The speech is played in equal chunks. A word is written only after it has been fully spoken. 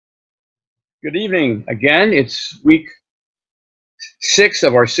Good evening. Again, it's week 6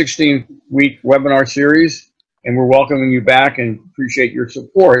 of our 16-week webinar series, and we're welcoming you back and appreciate your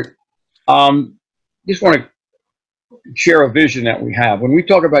support. Just want to share a vision that we have. When we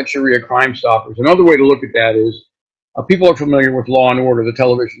talk about Sharia Crime Stoppers, another way to look at that is people are familiar with Law & Order, the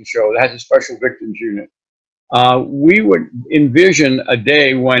television show that has a special victims unit. We would envision a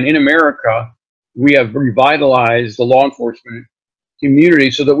day when in America we have revitalized the law enforcement community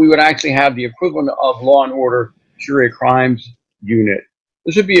so that we would actually have the equivalent of Law & Order Sharia Crimes Unit.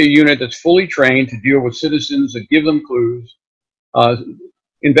 This would be a unit that's fully trained to deal with citizens, that give them clues.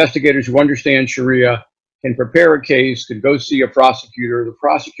 Investigators who understand Sharia can prepare a case, can go see a prosecutor. The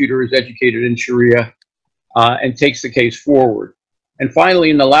prosecutor is educated in Sharia and takes the case forward. And finally,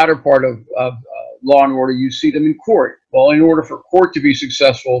 in the latter part of Law & Order, you see them in court. Well, in order for court to be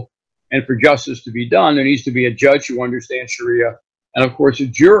successful and for justice to be done, there needs to be a judge who understands Sharia, and of course a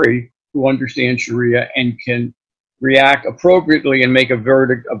jury who understands Sharia and can react appropriately and make a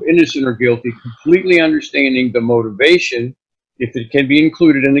verdict of innocent or guilty, completely understanding the motivation, if it can be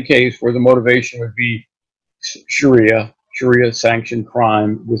included in the case, where the motivation would be Sharia sanctioned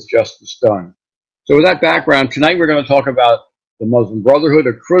crime with justice done. So with that background, tonight we're going to talk about the Muslim Brotherhood,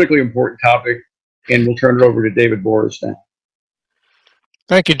 a critically important topic, and we'll turn it over to David Boris now.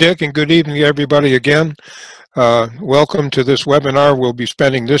 Thank you, Dick, and good evening, everybody, again. Welcome to this webinar. We'll be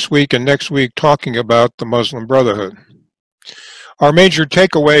spending this week and next week talking about the Muslim Brotherhood. Our major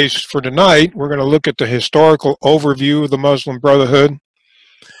takeaways for tonight, we're going to look at the historical overview of the Muslim Brotherhood,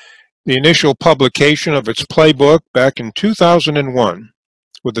 the initial publication of its playbook back in 2001,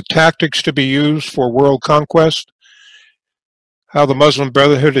 with the tactics to be used for world conquest, how the Muslim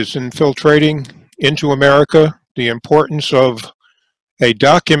Brotherhood is infiltrating into America, the importance of a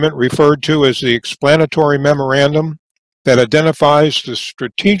document referred to as the Explanatory Memorandum that identifies the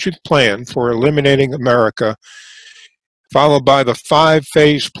strategic plan for eliminating America, followed by the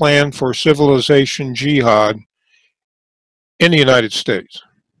 5-phase plan for civilization jihad in the United States.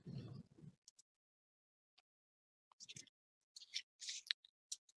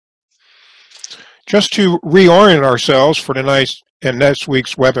 Just to reorient ourselves for tonight's and next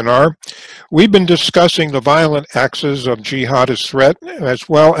week's webinar, we've been discussing the violent axis of jihadist threat as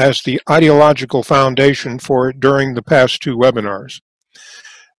well as the ideological foundation for it during the past 2 webinars.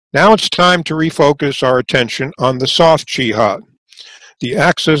 Now it's time to refocus our attention on the soft jihad, the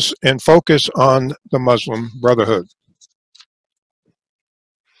axis, and focus on the Muslim Brotherhood.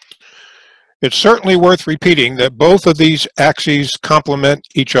 It's certainly worth repeating that both of these axes complement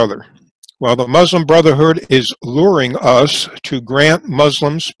each other. While the Muslim Brotherhood is luring us to grant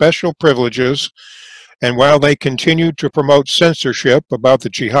Muslims special privileges, and while they continue to promote censorship about the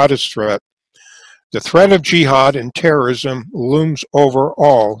jihadist threat, the threat of jihad and terrorism looms over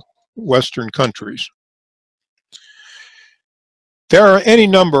all Western countries. There are any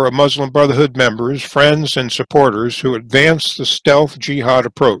number of Muslim Brotherhood members, friends, and supporters who advance the stealth jihad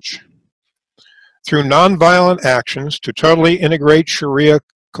approach through nonviolent actions to totally integrate Sharia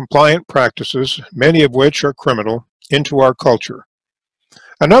compliant practices, many of which are criminal, into our culture.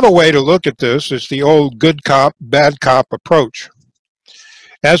 Another way to look at this is the old good cop, bad cop approach.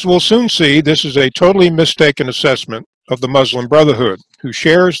 As we'll soon see, this is a totally mistaken assessment of the Muslim Brotherhood, who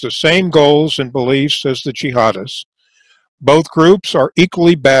shares the same goals and beliefs as the jihadists. Both groups are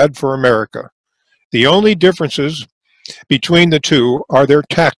equally bad for America. The only differences between the two are their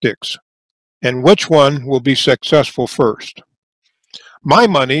tactics and which one will be successful first. My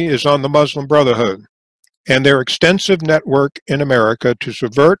money is on the Muslim Brotherhood and their extensive network in America to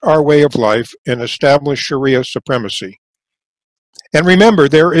subvert our way of life and establish Sharia supremacy. And remember,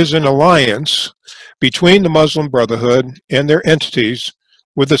 there is an alliance between the Muslim Brotherhood and their entities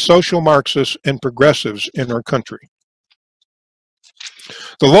with the social Marxists and progressives in our country.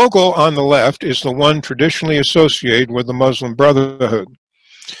 The logo on the left is the one traditionally associated with the Muslim Brotherhood.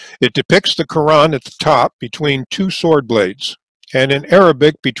 It depicts the Quran at the top between 2 sword blades, and in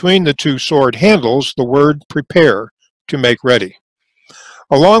Arabic, between the 2 sword handles, the word prepare, to make ready,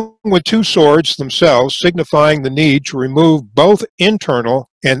 along with 2 swords themselves signifying the need to remove both internal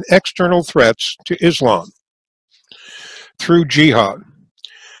and external threats to Islam through jihad.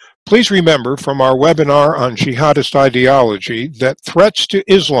 Please remember from our webinar on jihadist ideology that threats to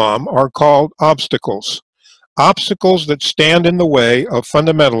Islam are called obstacles, obstacles that stand in the way of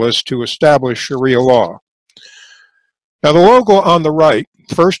fundamentalists to establish Sharia law. Now, the logo on the right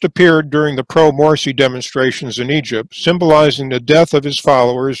first appeared during the pro-Morsi demonstrations in Egypt, symbolizing the death of his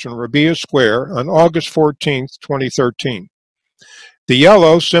followers in Rabia Square on August 14, 2013. The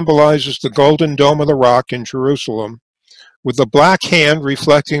yellow symbolizes the Golden Dome of the Rock in Jerusalem, with the black hand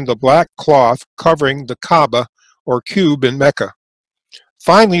reflecting the black cloth covering the Kaaba or cube in Mecca.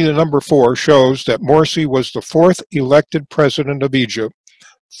 Finally, the number 4 shows that Morsi was the 4th elected president of Egypt,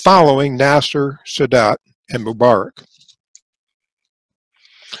 following Nasser, Sadat, and Mubarak.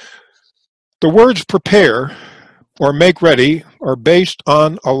 The words prepare or make ready are based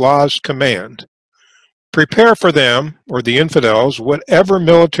on Allah's command. Prepare for them, or the infidels, whatever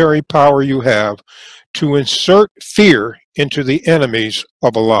military power you have to insert fear into the enemies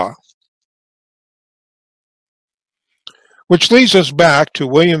of Allah. Which leads us back to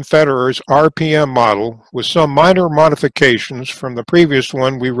William Federer's RPM model with some minor modifications from the previous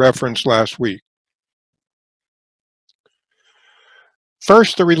one we referenced last week.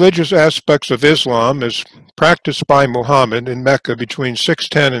 First, the religious aspects of Islam as practiced by Muhammad in Mecca between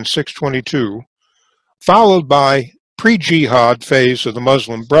 610 and 622, followed by pre-jihad phase of the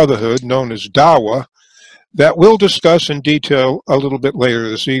Muslim Brotherhood known as Dawah that we'll discuss in detail a little bit later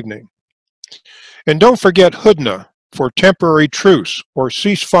this evening. And don't forget Hudna for temporary truce or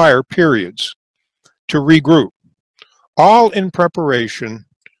ceasefire periods to regroup, all in preparation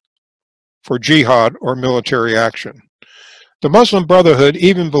for jihad or military action. The Muslim Brotherhood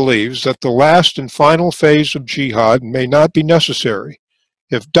even believes that the last and final phase of jihad may not be necessary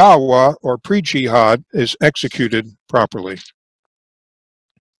if dawah or pre-jihad is executed properly.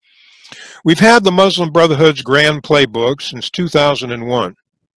 We've had the Muslim Brotherhood's Grand Playbook since 2001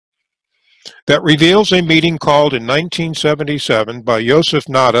 that reveals a meeting called in 1977 by Joseph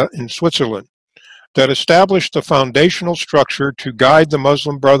Nada in Switzerland that established the foundational structure to guide the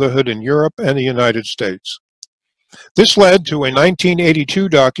Muslim Brotherhood in Europe and the United States. This led to a 1982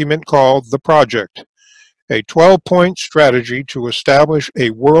 document called The Project, a 12-point strategy to establish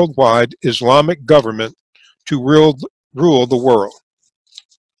a worldwide Islamic government to rule the world.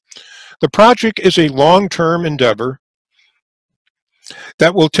 The project is a long-term endeavor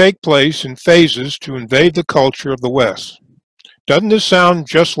that will take place in phases to invade the culture of the West. Doesn't this sound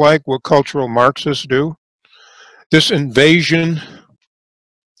just like what cultural Marxists do? This invasion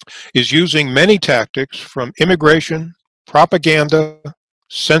is using many tactics from immigration, propaganda,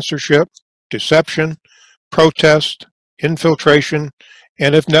 censorship, deception, protest, infiltration,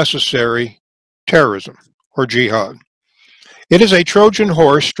 and if necessary, terrorism or jihad. It is a Trojan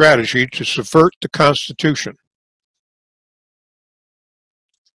horse strategy to subvert the Constitution.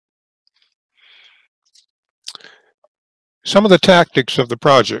 Some of the tactics of the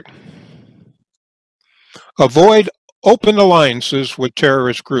project. Avoid open alliances with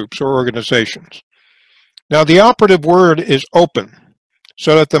terrorist groups or organizations. Now, the operative word is open,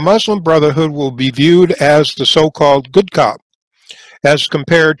 so that the Muslim Brotherhood will be viewed as the so-called good cop, as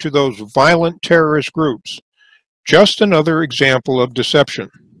compared to those violent terrorist groups. Just another example of deception.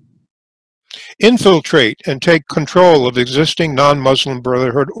 Infiltrate and take control of existing non-Muslim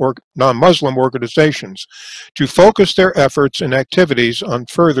Brotherhood or non-Muslim organizations to focus their efforts and activities on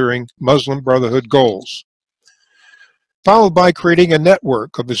furthering Muslim Brotherhood goals. Followed by creating a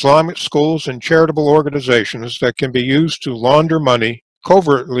network of Islamic schools and charitable organizations that can be used to launder money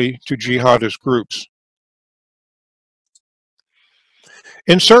covertly to jihadist groups.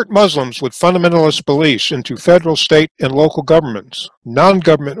 Insert Muslims with fundamentalist beliefs into federal, state, and local governments,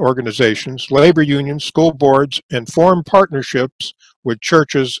 non-government organizations, labor unions, school boards, and form partnerships with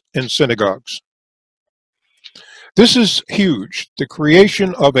churches and synagogues. This is huge, the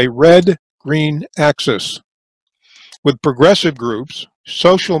creation of a red-green axis with progressive groups,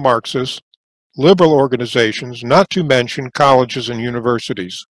 social Marxists, liberal organizations, not to mention colleges and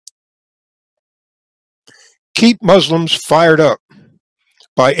universities. Keep Muslims fired up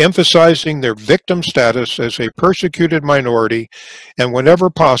by emphasizing their victim status as a persecuted minority, and whenever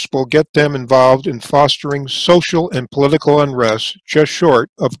possible, get them involved in fostering social and political unrest just short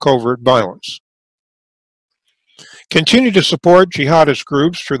of covert violence. Continue to support jihadist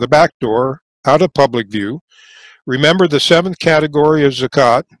groups through the back door, out of public view. Remember the 7th category of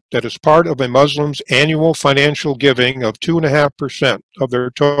zakat that is part of a Muslim's annual financial giving of 2.5% of their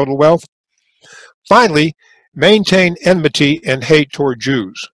total wealth. Finally, maintain enmity and hate toward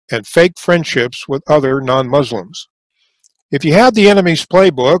Jews and fake friendships with other non-Muslims. If you had the enemy's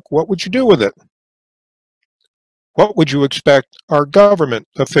playbook, what would you do with it? What would you expect our government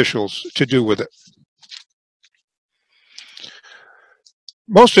officials to do with it?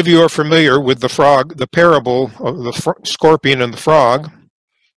 Most of you are familiar with the parable of the scorpion and the frog.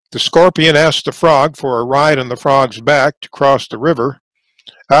 The scorpion asks the frog for a ride on the frog's back to cross the river.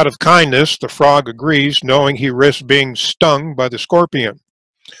 Out of kindness, the frog agrees, knowing he risks being stung by the scorpion.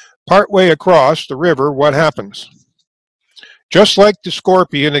 Partway across the river, what happens? Just like the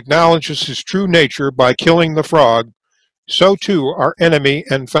scorpion acknowledges his true nature by killing the frog, so too our enemy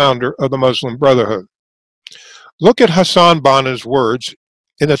and founder of the Muslim Brotherhood. Look at Hassan Banna's words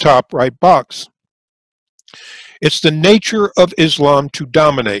in the top right box. It's the nature of Islam to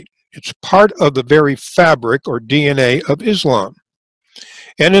dominate. It's part of the very fabric or DNA of Islam.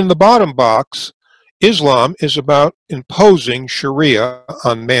 And in the bottom box, Islam is about imposing Sharia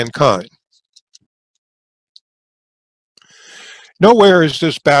on mankind. Nowhere is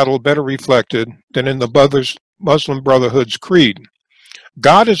this battle better reflected than in the Muslim Brotherhood's creed.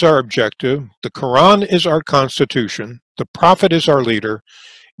 God is our objective, the Quran is our constitution, the Prophet is our leader,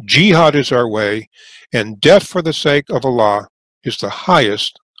 jihad is our way, and death for the sake of Allah is the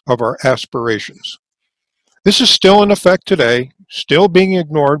highest of our aspirations. This is still in effect today, still being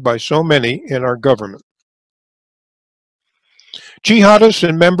ignored by so many in our government. Jihadists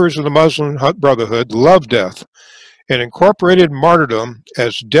and members of the Muslim Brotherhood love death and incorporated martyrdom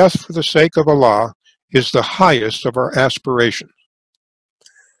as death for the sake of Allah is the highest of our aspirations.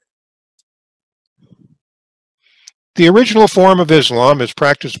 The original form of Islam as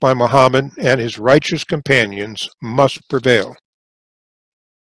practiced by Muhammad and his righteous companions must prevail.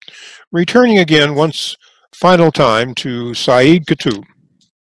 Returning again once final time to Sayyid Qutb,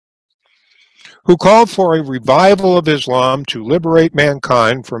 who called for a revival of Islam to liberate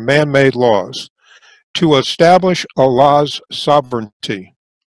mankind from man-made laws, to establish Allah's sovereignty.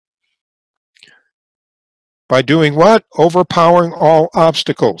 By doing what? Overpowering all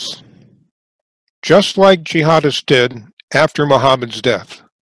obstacles, just like jihadists did after Muhammad's death.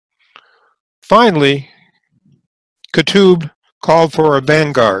 Finally, Qutb called for a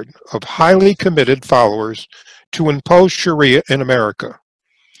vanguard of highly committed followers to impose Sharia in America.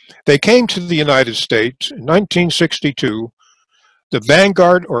 They came to the United States in 1962. The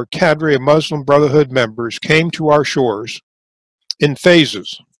vanguard or cadre of Muslim Brotherhood members came to our shores in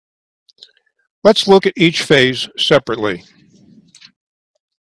phases. Let's look at each phase separately.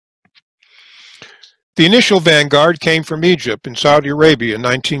 The initial vanguard came from Egypt and Saudi Arabia in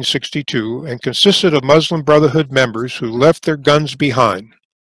 1962 and consisted of Muslim Brotherhood members who left their guns behind.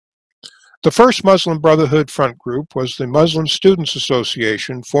 The first Muslim Brotherhood front group was the Muslim Students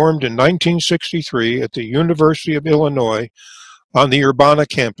Association, formed in 1963 at the University of Illinois on the Urbana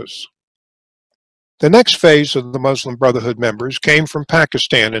campus. The next phase of the Muslim Brotherhood members came from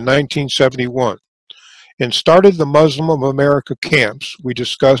Pakistan in 1971 and started the Muslim of America camps we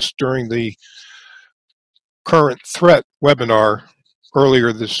discussed during the current threat webinar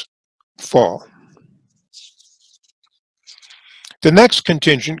earlier this fall. The next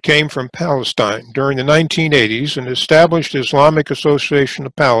contingent came from Palestine during the 1980s and established Islamic Association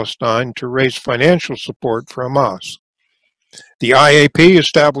of Palestine to raise financial support for Hamas. The IAP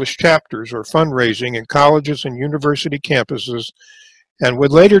established chapters or fundraising in colleges and university campuses and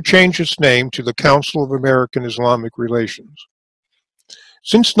would later change its name to the Council of American Islamic Relations.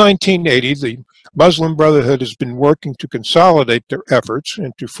 Since 1980, the Muslim Brotherhood has been working to consolidate their efforts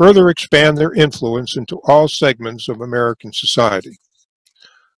and to further expand their influence into all segments of American society.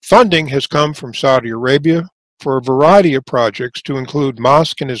 Funding has come from Saudi Arabia for a variety of projects to include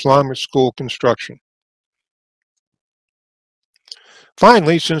mosque and Islamic school construction.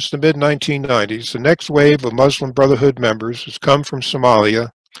 Finally, since the mid-1990s, the next wave of Muslim Brotherhood members has come from Somalia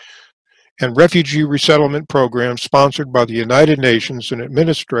and refugee resettlement programs sponsored by the United Nations and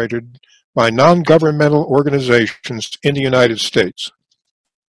administered by non-governmental organizations in the United States.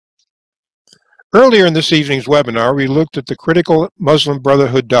 Earlier in this evening's webinar, we looked at the critical Muslim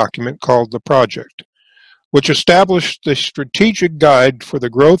Brotherhood document called The Project, which established the strategic guide for the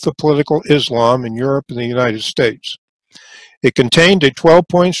growth of political Islam in Europe and the United States. It contained a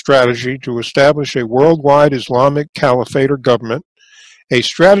 12-point strategy to establish a worldwide Islamic caliphate or government, a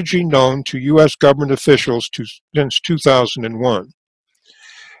strategy known to U.S. government officials since 2001.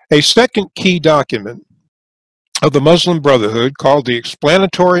 A second key document of the Muslim Brotherhood, called the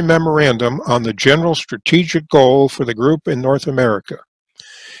Explanatory Memorandum on the General Strategic Goal for the Group in North America,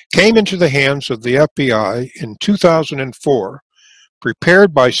 came into the hands of the FBI in 2004,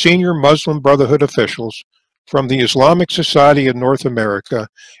 prepared by senior Muslim Brotherhood officials from the Islamic Society of North America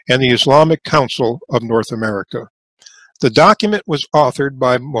and the Islamic Council of North America. The document was authored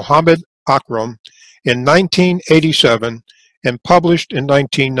by Muhammad Akram in 1987 and published in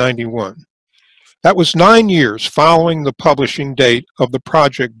 1991. That was 9 years following the publishing date of the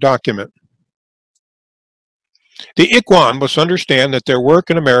project document. The Ikhwan must understand that their work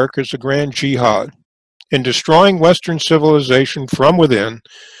in America is a grand jihad in destroying Western civilization from within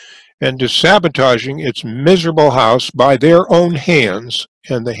and to sabotaging its miserable house by their own hands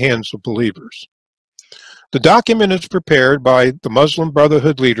and the hands of believers. The document is prepared by the Muslim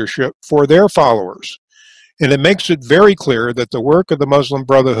Brotherhood leadership for their followers and it makes it very clear that the work of the Muslim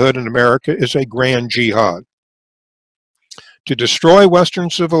Brotherhood in America is a grand jihad to destroy Western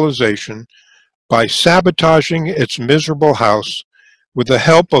civilization by sabotaging its miserable house with the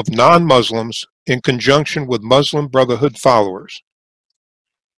help of non-Muslims in conjunction with Muslim Brotherhood followers.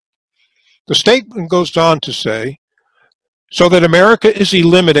 The statement goes on to say, so that America is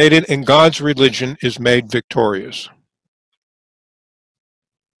eliminated and God's religion is made victorious.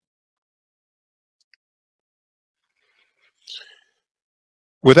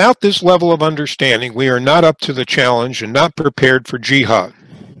 Without this level of understanding, we are not up to the challenge and not prepared for jihad.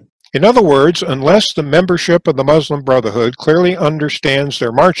 In other words, unless the membership of the Muslim Brotherhood clearly understands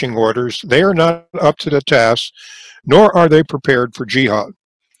their marching orders, they are not up to the task, nor are they prepared for jihad.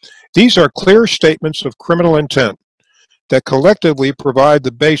 These are clear statements of criminal intent that collectively provide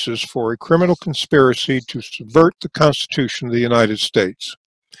the basis for a criminal conspiracy to subvert the Constitution of the United States.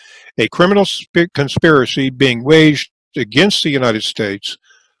 A criminal conspiracy being waged against the United States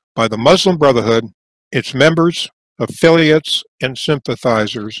by the Muslim Brotherhood, its members, affiliates, and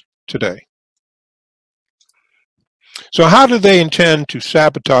sympathizers today. So how do they intend to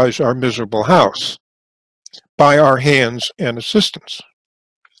sabotage our miserable house? By our hands and assistance.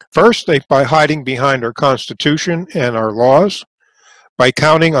 First, by hiding behind our Constitution and our laws, by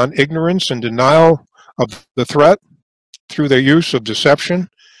counting on ignorance and denial of the threat through their use of deception,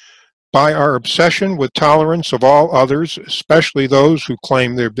 by our obsession with tolerance of all others, especially those who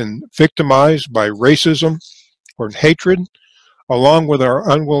claim they've been victimized by racism or hatred, along with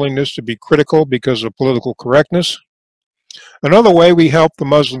our unwillingness to be critical because of political correctness. Another way we help the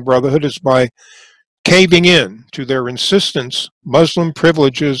Muslim Brotherhood is by caving in to their insistence, Muslim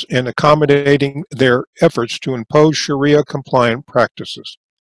privileges, and accommodating their efforts to impose Sharia-compliant practices.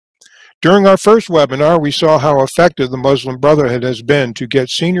 During our first webinar, we saw how effective the Muslim Brotherhood has been to get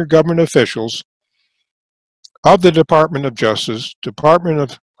senior government officials of the Department of Justice, Department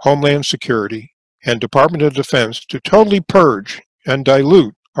of Homeland Security, and Department of Defense to totally purge and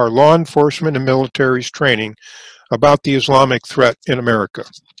dilute our law enforcement and military's training about the Islamic threat in America.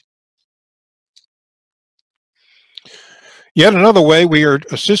 Yet another way we are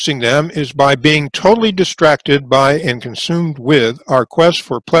assisting them is by being totally distracted by and consumed with our quest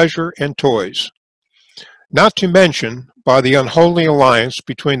for pleasure and toys, not to mention by the unholy alliance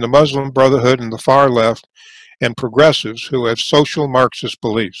between the Muslim Brotherhood and the far left and progressives who have social Marxist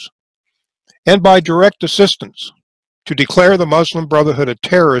beliefs, and by direct assistance to declare the Muslim Brotherhood a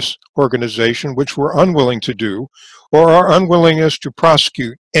terrorist organization, which we're unwilling to do, or our unwillingness to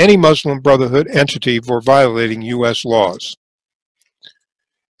prosecute any Muslim Brotherhood entity for violating U.S. laws.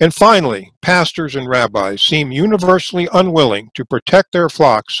 And finally, pastors and rabbis seem universally unwilling to protect their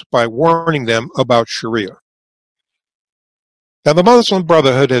flocks by warning them about Sharia. Now, the Muslim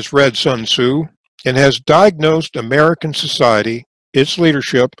Brotherhood has read Sun Tzu and has diagnosed American society, its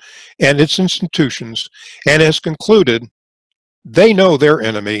leadership, and its institutions, and has concluded they know their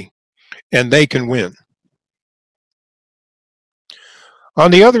enemy and they can win.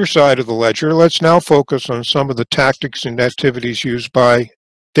 On the other side of the ledger, let's now focus on some of the tactics and activities used by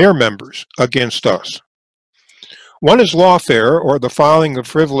their members against us. One is lawfare, or the filing of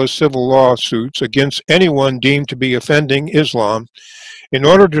frivolous civil lawsuits against anyone deemed to be offending Islam in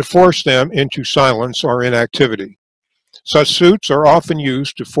order to force them into silence or inactivity. Such suits are often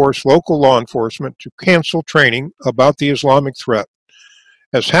used to force local law enforcement to cancel training about the Islamic threat,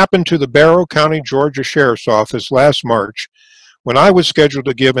 as happened to the Barrow County, Georgia Sheriff's Office last March when I was scheduled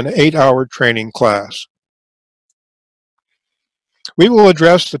to give an 8-hour training class. We will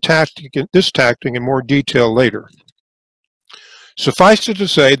address this tactic in more detail later. Suffice it to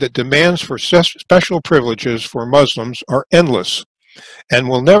say that demands for special privileges for Muslims are endless and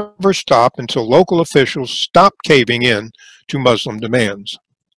will never stop until local officials stop caving in to Muslim demands.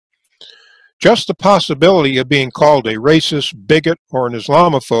 Just the possibility of being called a racist, bigot, or an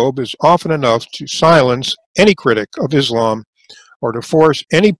Islamophobe is often enough to silence any critic of Islam or to force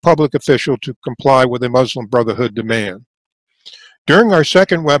any public official to comply with a Muslim Brotherhood demand. During our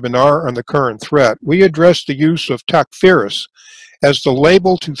second webinar on the current threat, we addressed the use of takfiris as the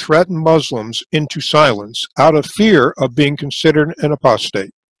label to threaten Muslims into silence out of fear of being considered an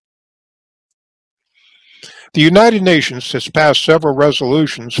apostate. The United Nations has passed several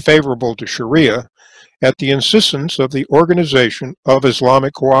resolutions favorable to Sharia at the insistence of the Organization of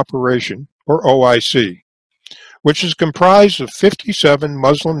Islamic Cooperation, or OIC, which is comprised of 57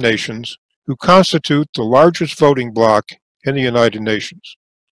 Muslim nations who constitute the largest voting bloc in the United Nations.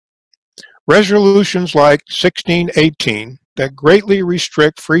 Resolutions like 1618 that greatly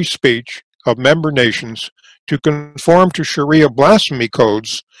restrict free speech of member nations to conform to Sharia blasphemy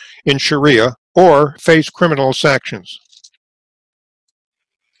codes in Sharia or face criminal sanctions.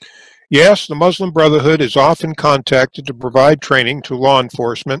 Yes, the Muslim Brotherhood is often contacted to provide training to law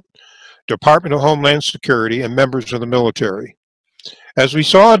enforcement, Department of Homeland Security, and members of the military. As we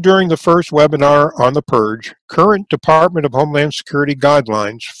saw during the first webinar on the purge, current Department of Homeland Security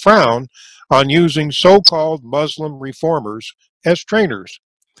guidelines frown on using so-called Muslim reformers as trainers,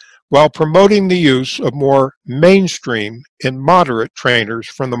 while promoting the use of more mainstream and moderate trainers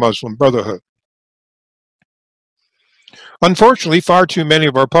from the Muslim Brotherhood. Unfortunately, far too many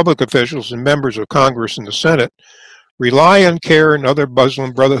of our public officials and members of Congress and the Senate rely on CARE and other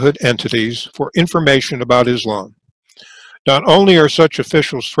Muslim Brotherhood entities for information about Islam. Not only are such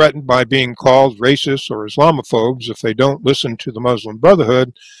officials threatened by being called racists or Islamophobes if they don't listen to the Muslim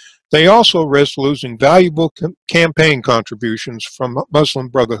Brotherhood, they also risk losing valuable campaign contributions from Muslim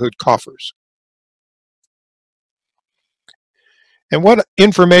Brotherhood coffers. And what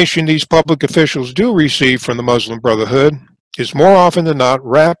information these public officials do receive from the Muslim Brotherhood is more often than not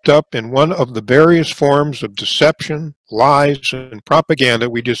wrapped up in one of the various forms of deception, lies, and propaganda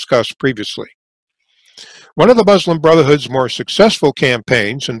we discussed previously. One of the Muslim Brotherhood's more successful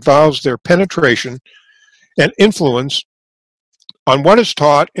campaigns involves their penetration and influence on what is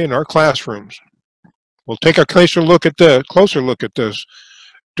taught in our classrooms. We'll take a closer look at this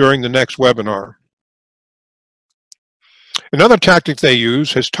during the next webinar. Another tactic they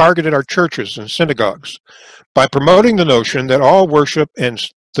use has targeted our churches and synagogues by promoting the notion that all worship and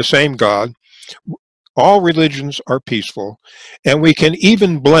the same God, all religions are peaceful, and we can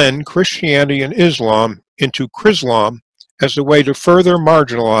even blend Christianity and Islam into Chrislam as a way to further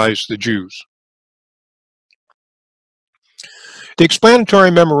marginalize the Jews. The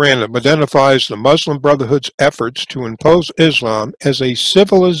explanatory memorandum identifies the Muslim Brotherhood's efforts to impose Islam as a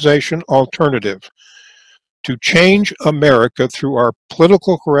civilization alternative to change America through our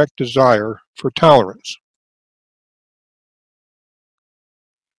politically correct desire for tolerance.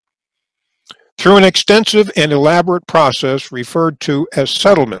 Through an extensive and elaborate process referred to as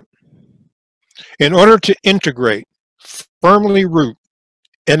settlement, in order to integrate, firmly root,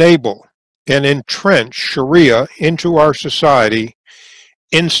 enable, and entrench Sharia into our society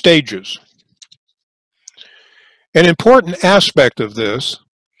in stages. An important aspect of this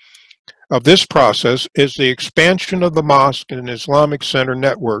process is the expansion of the mosque and Islamic Center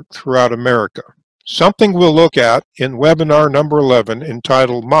network throughout America, something we'll look at in webinar number 11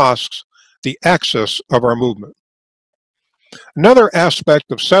 entitled Mosques, the Axis of Our Movement. Another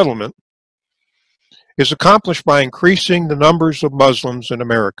aspect of settlement is accomplished by increasing the numbers of Muslims in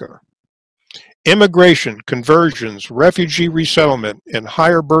America. Immigration, conversions, refugee resettlement, and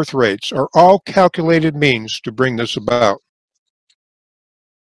higher birth rates are all calculated means to bring this about.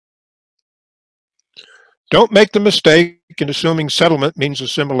 Don't make the mistake in assuming settlement means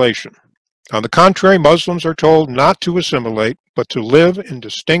assimilation. On the contrary, Muslims are told not to assimilate, but to live in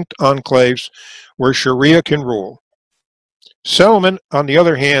distinct enclaves where Sharia can rule. Settlement, on the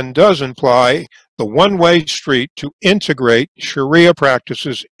other hand, does imply the one-way street to integrate Sharia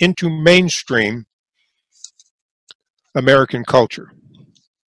practices into mainstream American culture,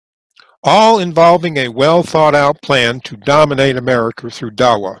 all involving a well-thought-out plan to dominate America through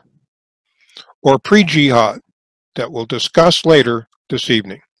dawah, or pre-jihad, that we'll discuss later this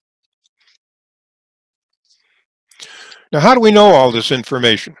evening. Now, how do we know all this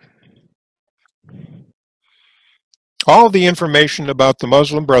information? All of the information about the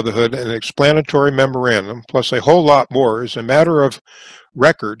Muslim Brotherhood and explanatory memorandum, plus a whole lot more, is a matter of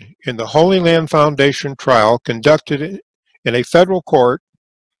record in the Holy Land Foundation trial conducted in a federal court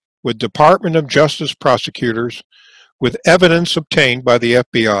with Department of Justice prosecutors with evidence obtained by the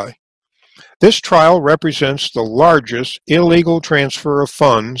FBI. This trial represents the largest illegal transfer of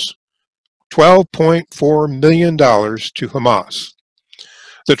funds, $12.4 million, to Hamas.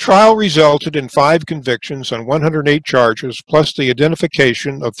 The trial resulted in 5 convictions on 108 charges, plus the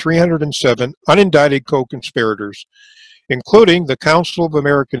identification of 307 unindicted co-conspirators, including the Council of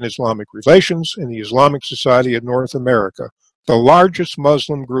American Islamic Relations and the Islamic Society of North America, the largest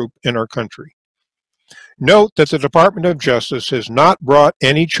Muslim group in our country. Note that the Department of Justice has not brought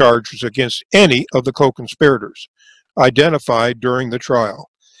any charges against any of the co-conspirators identified during the trial,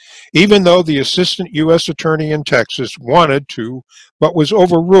 even though the Assistant U.S. Attorney in Texas wanted to, but was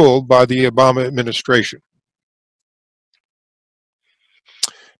overruled by the Obama administration.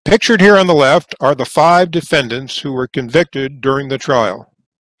 Pictured here on the left are the 5 defendants who were convicted during the trial,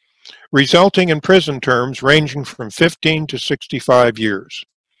 resulting in prison terms ranging from 15 to 65 years.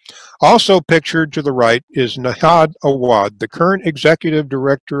 Also pictured to the right is Nahad Awad, the current executive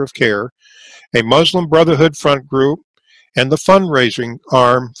director of CARE, a Muslim Brotherhood front group, and the fundraising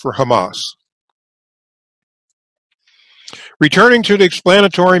arm for Hamas. Returning to the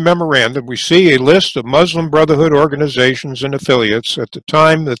explanatory memorandum, we see a list of Muslim Brotherhood organizations and affiliates at the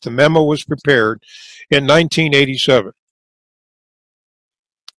time that the memo was prepared in 1987.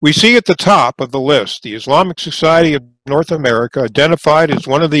 We see at the top of the list the Islamic Society of North America, identified as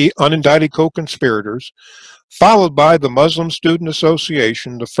one of the unindicted co-conspirators, followed by the Muslim Student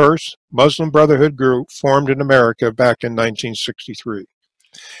Association, the first Muslim Brotherhood group formed in America back in 1963.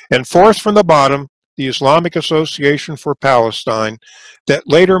 And fourth from the bottom, the Islamic Association for Palestine, that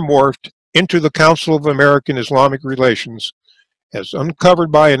later morphed into the Council of American Islamic Relations, as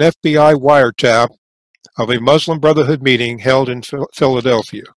uncovered by an FBI wiretap of a Muslim Brotherhood meeting held in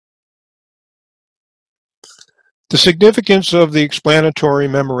Philadelphia. The significance of the explanatory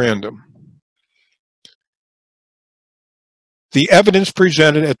memorandum. The evidence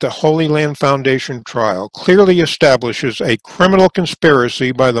presented at the Holy Land Foundation trial clearly establishes a criminal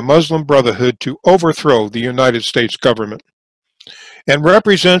conspiracy by the Muslim Brotherhood to overthrow the United States government, and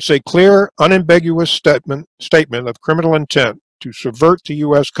represents a clear, unambiguous statement of criminal intent to subvert the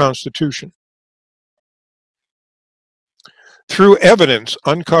U.S. Constitution. Through evidence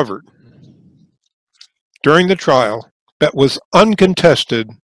uncovered during the trial that was uncontested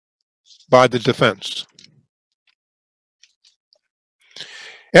by the defense.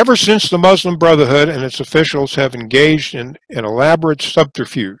 Ever since the Muslim Brotherhood and its officials have engaged in an elaborate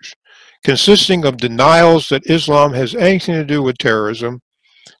subterfuge consisting of denials that Islam has anything to do with terrorism,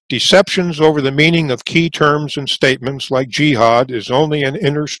 deceptions over the meaning of key terms and statements like jihad is only an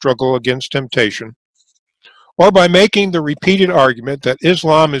inner struggle against temptation, or by making the repeated argument that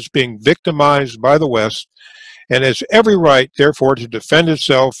Islam is being victimized by the West and has every right, therefore, to defend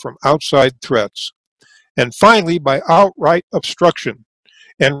itself from outside threats, and finally by outright obstruction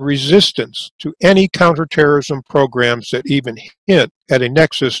and resistance to any counterterrorism programs that even hint at a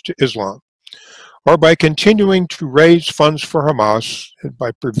nexus to Islam, or by continuing to raise funds for Hamas, and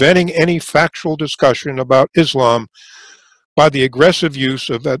by preventing any factual discussion about Islam by the aggressive use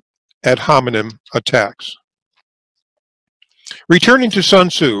of ad hominem attacks. Returning to Sun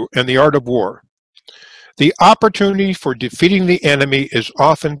Tzu and the art of war, the opportunity for defeating the enemy is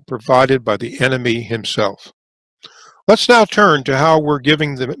often provided by the enemy himself. Let's now turn to how we're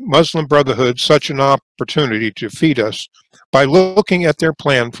giving the Muslim Brotherhood such an opportunity to defeat us by looking at their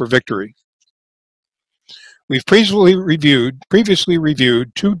plan for victory. We've previously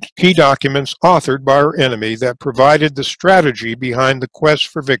reviewed two key documents authored by our enemy that provided the strategy behind the quest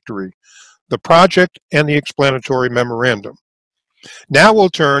for victory, the project and the explanatory memorandum. Now we'll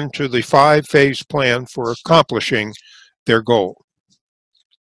turn to the 5-phase plan for accomplishing their goal.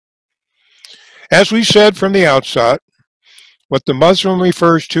 As we said from the outset, what the Muslim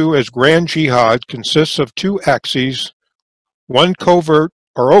refers to as Grand Jihad consists of two axes, one covert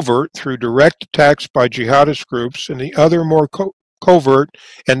or overt through direct attacks by jihadist groups, and the other more covert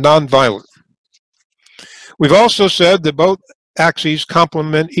and nonviolent. We've also said that both axes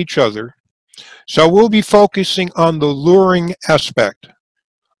complement each other, so we'll be focusing on the luring aspect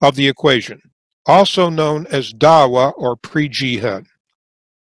of the equation, also known as dawah or pre-jihad,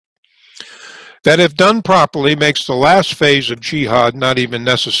 that if done properly makes the last phase of jihad not even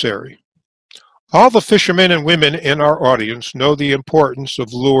necessary. All the fishermen and women in our audience know the importance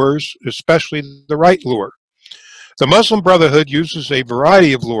of lures, especially the right lure. The Muslim Brotherhood uses a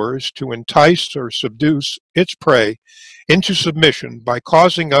variety of lures to entice or subdue its prey into submission by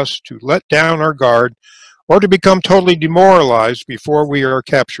causing us to let down our guard or to become totally demoralized before we are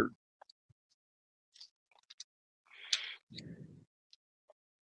captured.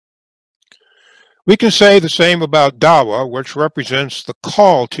 We can say the same about dawah, which represents the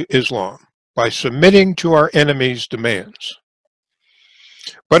call to Islam by submitting to our enemy's demands.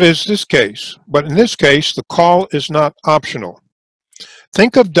 But in this case, the call is not optional.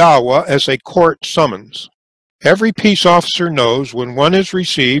 Think of dawah as a court summons. Every peace officer knows when one is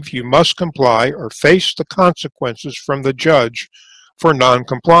received, you must comply or face the consequences from the judge for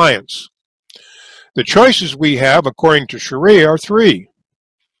non-compliance. The choices we have, according to Sharia, are three: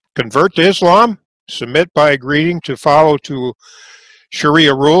 convert to Islam, submit by agreeing to follow to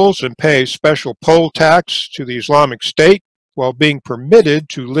Sharia rules and pay a special poll tax to the Islamic State while being permitted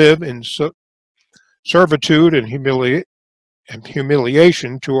to live in servitude and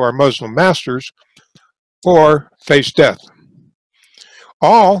humiliation to our Muslim masters, or face death.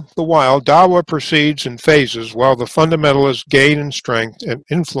 All the while, dawah proceeds in phases while the fundamentalists gain in strength and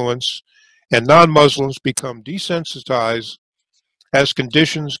influence and non-Muslims become desensitized as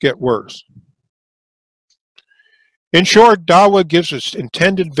conditions get worse. In short, dawah gives its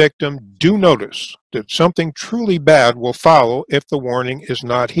intended victim due notice that something truly bad will follow if the warning is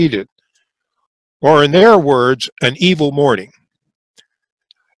not heeded. or in their words, an evil morning.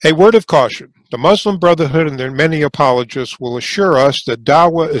 A word of caution. The Muslim Brotherhood and their many apologists will assure us that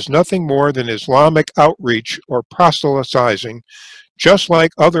dawah is nothing more than Islamic outreach or proselytizing, just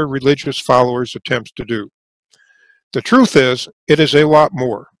like other religious followers attempt to do. The truth is, it is a lot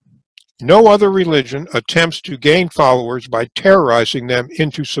more. No other religion attempts to gain followers by terrorizing them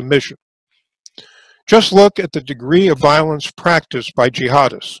into submission. Just look at the degree of violence practiced by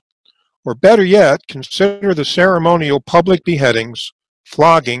jihadists. Or better yet, consider the ceremonial public beheadings,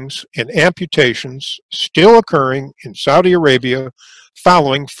 floggings, and amputations still occurring in Saudi Arabia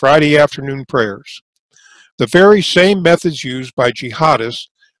following Friday afternoon prayers. The very same methods used by jihadists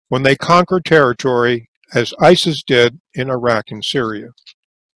when they conquered territory as ISIS did in Iraq and Syria.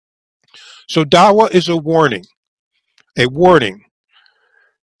 So dawah is a warning. A warning.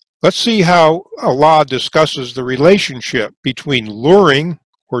 Let's see how Allah discusses the relationship between luring,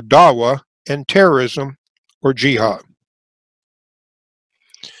 or dawah, and terrorism, or jihad.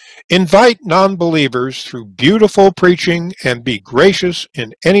 Invite non-believers through beautiful preaching and be gracious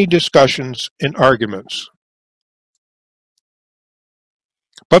in any discussions and arguments.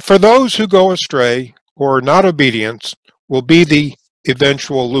 But for those who go astray or are not obedient will be the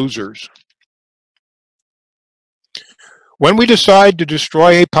eventual losers. When we decide to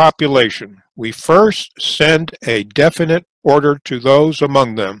destroy a population, we first send a definite order to those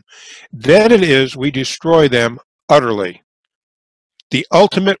among them. Then it is we destroy them utterly. The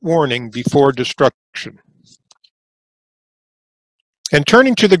ultimate warning before destruction. And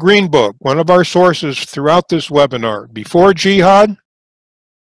turning to the Green Book, one of our sources throughout this webinar, before jihad,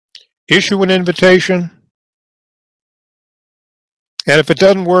 issue an invitation, and if it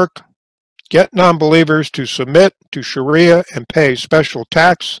doesn't work, get non-believers to submit to Sharia and pay special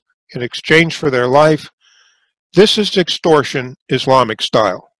tax in exchange for their life. This is extortion, Islamic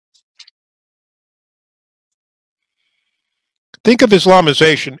style. Think of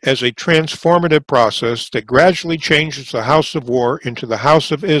Islamization as a transformative process that gradually changes the house of war into the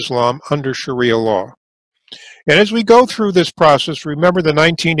house of Islam under Sharia law. And as we go through this process, remember the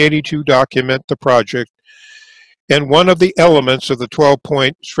 1982 document, The Project, and one of the elements of the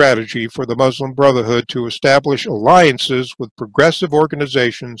 12-point strategy for the Muslim Brotherhood to establish alliances with progressive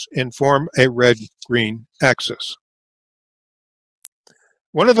organizations and form a red-green axis.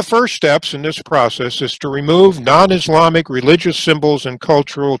 One of the first steps in this process is to remove non-Islamic religious symbols and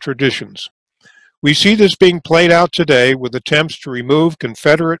cultural traditions. We see this being played out today with attempts to remove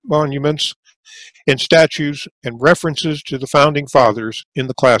Confederate monuments and statues and references to the Founding Fathers in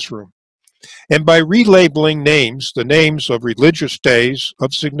the classroom, and by relabeling names, the names of religious days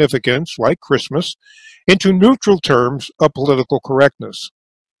of significance, like Christmas, into neutral terms of political correctness,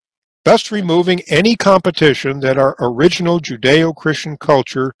 thus removing any competition that our original Judeo-Christian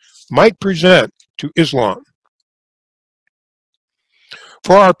culture might present to Islam.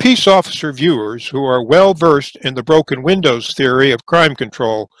 For our peace officer viewers who are well versed in the broken windows theory of crime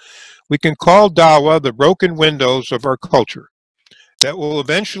control, we can call dawah the broken windows of our culture that will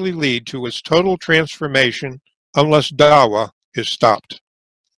eventually lead to its total transformation unless dawah is stopped.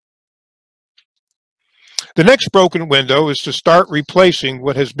 The next broken window is to start replacing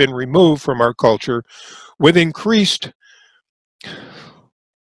what has been removed from our culture with increased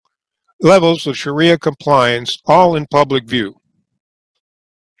levels of Sharia compliance, all in public view.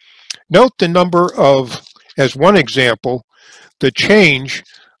 Note the number of, as one example, the change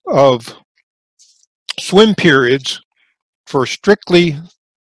of swim periods for strictly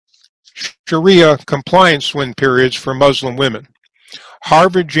Sharia compliance swim periods for Muslim women.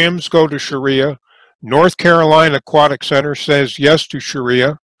 Harvard gyms go to Sharia. North Carolina Aquatic Center says yes to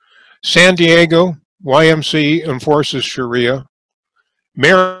Sharia. San Diego YMCA enforces Sharia.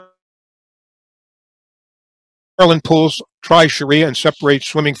 Maryland pools try Sharia and separate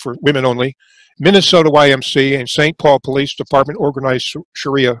swimming for women only. Minnesota YMCA and St. Paul Police Department organize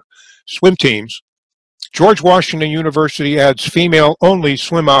Sharia swim teams. George Washington University adds female-only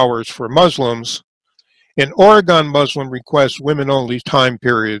swim hours for Muslims. And Oregon Muslim requests women-only time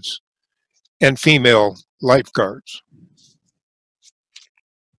periods and female lifeguards.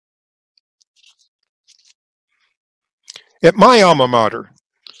 At my alma mater,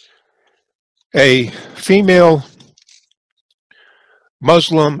 a female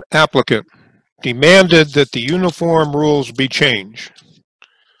Muslim applicant demanded that the uniform rules be changed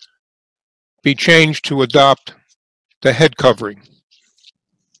to adopt the head covering.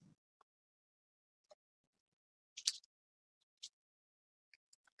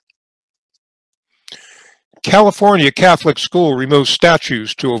 California Catholic school removes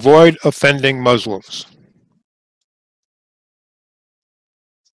statues to avoid offending Muslims.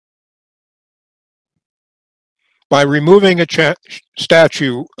 by removing a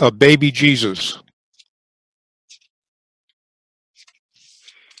statue of baby Jesus.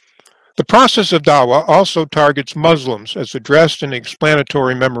 The process of dawah also targets Muslims as addressed in the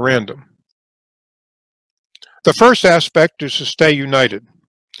explanatory memorandum. The first aspect is to stay united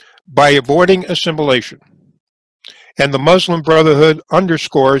by avoiding assimilation, and the Muslim Brotherhood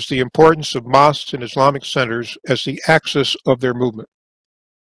underscores the importance of mosques and Islamic centers as the axis of their movement,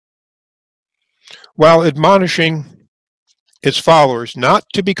 while admonishing its followers not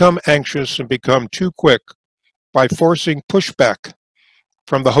to become anxious and become too quick by forcing pushback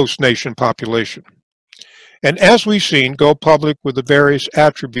from the host nation population. And as we've seen, go public with the various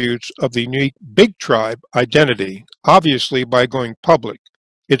attributes of the unique big tribe identity. Obviously, by going public,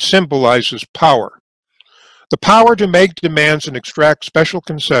 it symbolizes power. The power to make demands and extract special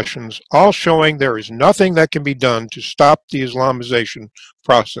concessions, all showing there is nothing that can be done to stop the Islamization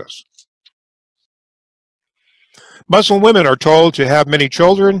process. Muslim women are told to have many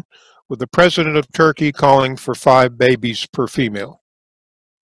children, with the president of Turkey calling for 5 babies per female.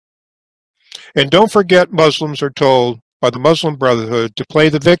 And don't forget, Muslims are told by the Muslim Brotherhood to play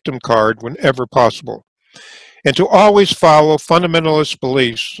the victim card whenever possible, and to always follow fundamentalist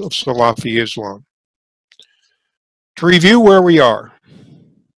beliefs of Salafi Islam. To review where we are,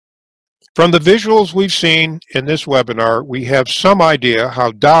 from the visuals we've seen in this webinar, we have some idea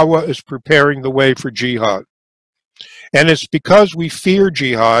how dawah is preparing the way for jihad. And it's because we fear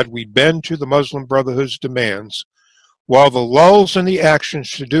jihad, we bend to the Muslim Brotherhood's demands, while the lulls in the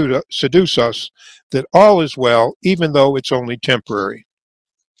actions seduce us, that all is well, even though it's only temporary.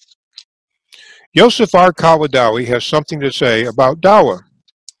 Yosef R. Kawadawi has something to say about dawah.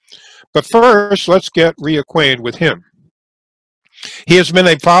 But first, let's get reacquainted with him. He has been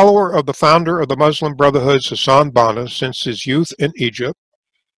a follower of the founder of the Muslim Brotherhood, Hassan Banna, since his youth in Egypt.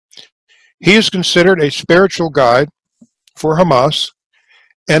 He is considered a spiritual guide for Hamas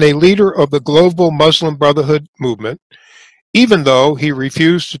and a leader of the global Muslim Brotherhood movement, even though he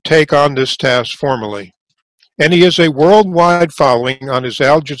refused to take on this task formally. And he has a worldwide following on his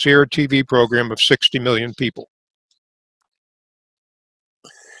Al Jazeera TV program of 60 million people.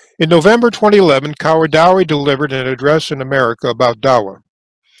 In November 2011, Kawadawi delivered an address in America about dawah,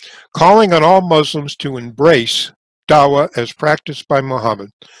 calling on all Muslims to embrace dawah as practiced by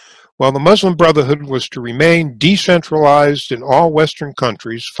Muhammad, while the Muslim Brotherhood was to remain decentralized in all Western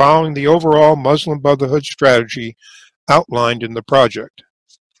countries, following the overall Muslim Brotherhood strategy outlined in the project.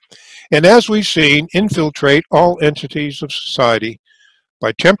 And as we've seen, infiltrate all entities of society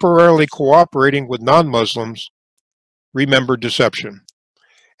by temporarily cooperating with non-Muslims, remember deception,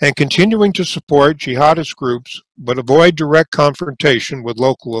 and continuing to support jihadist groups, but avoid direct confrontation with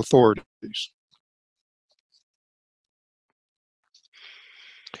local authorities.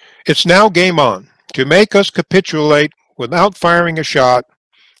 It's now game on to make us capitulate without firing a shot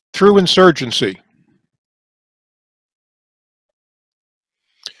through insurgency,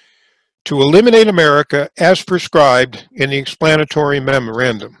 to eliminate America as prescribed in the explanatory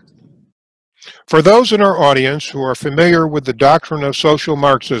memorandum. For those in our audience who are familiar with the doctrine of social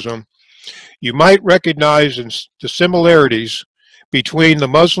Marxism, you might recognize the similarities between the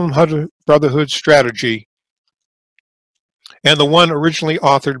Muslim Brotherhood strategy and the one originally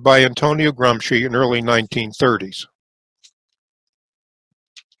authored by Antonio Gramsci in early 1930s.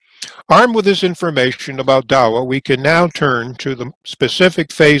 Armed with this information about dawah, we can now turn to the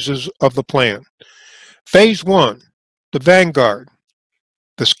specific phases of the plan. Phase 1, the vanguard,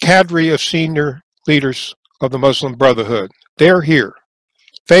 this cadre of senior leaders of the Muslim Brotherhood. They're here.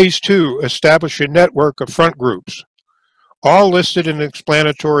 Phase 2, establish a network of front groups, all listed in an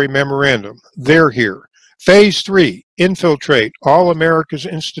explanatory memorandum. They're here. Phase 3, infiltrate all America's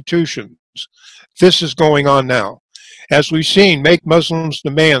institutions. This is going on now. As we've seen, make Muslims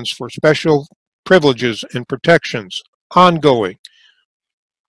demands for special privileges and protections, ongoing,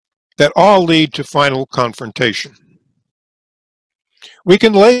 that all lead to final confrontation. We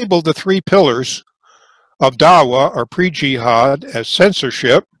can label the 3 pillars of dawah or pre-jihad as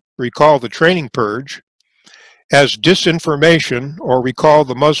censorship, recall the training purge, as disinformation, or recall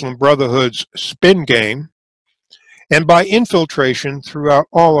the Muslim Brotherhood's spin game, and by infiltration throughout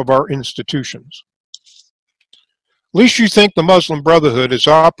all of our institutions. Least you think the Muslim Brotherhood is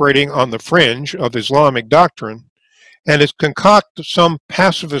operating on the fringe of Islamic doctrine and has concocted some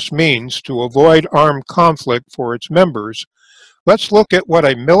pacifist means to avoid armed conflict for its members. Let's look at what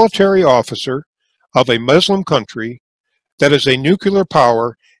a military officer of a Muslim country that is a nuclear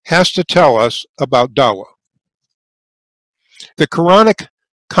power has to tell us about dawah. The Quranic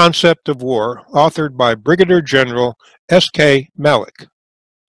Concept of War, authored by Brigadier General S.K. Malik.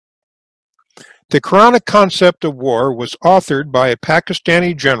 The Quranic concept of war was authored by a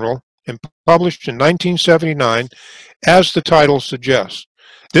Pakistani general and published in 1979, as the title suggests.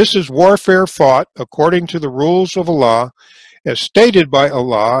 This is warfare fought according to the rules of Allah, as stated by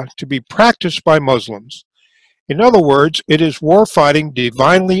Allah, to be practiced by Muslims. In other words, it is war fighting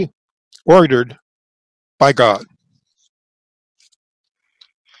divinely ordered by God.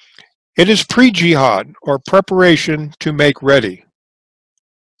 It is pre-jihad, or preparation to make ready.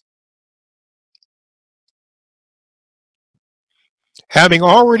 Having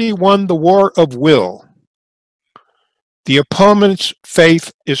already won the war of will, the opponent's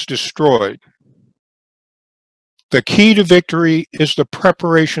faith is destroyed. The key to victory is the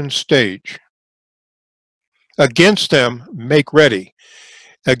preparation stage. Against them, make ready.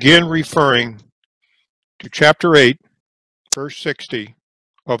 Again referring to chapter 8, verse 60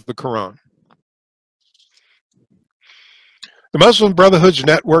 of the Quran. The Muslim Brotherhood's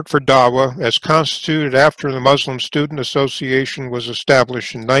network for Dawah, as constituted after the Muslim Student Association was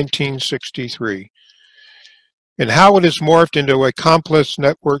established in 1963, and how it has morphed into a complex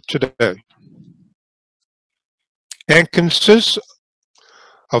network today, and consists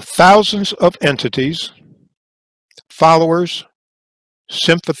of thousands of entities, followers,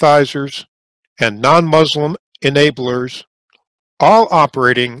 sympathizers, and non-Muslim enablers, all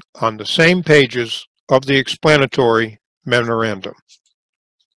operating on the same pages of the explanatory memorandum.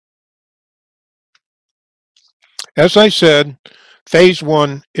 As I said, phase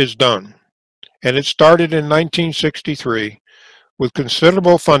 1 is done, and it started in 1963 with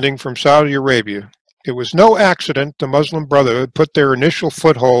considerable funding from Saudi Arabia. It was no accident the Muslim Brotherhood put their initial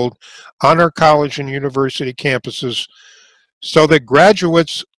foothold on our college and university campuses so that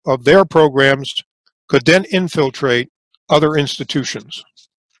graduates of their programs could then infiltrate other institutions.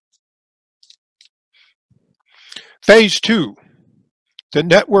 Phase 2, the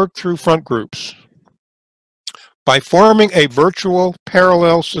network through front groups. By forming a virtual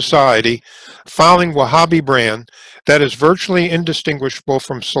parallel society following Wahhabi brand that is virtually indistinguishable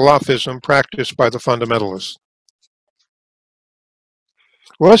from Salafism practiced by the fundamentalists.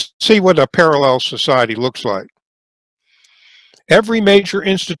 Well, let's see what a parallel society looks like. Every major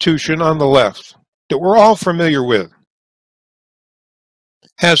institution on the left that we're all familiar with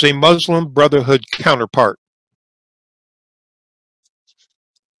has a Muslim Brotherhood counterpart.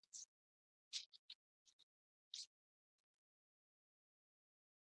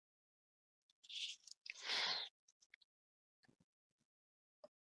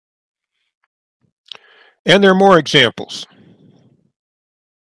 And there are more examples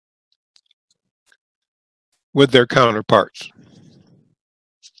with their counterparts.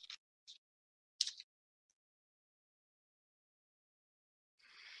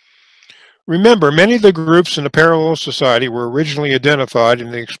 Remember, many of the groups in the parallel society were originally identified in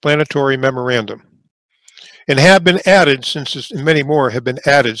the explanatory memorandum and have been added since many more have been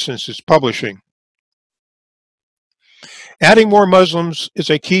added since its publishing. Adding more Muslims is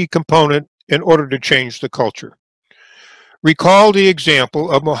a key component in order to change the culture. Recall the example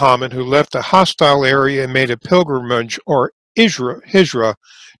of Muhammad, who left a hostile area and made a pilgrimage or hijra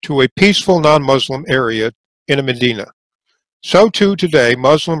to a peaceful non-Muslim area in Medina. So too today,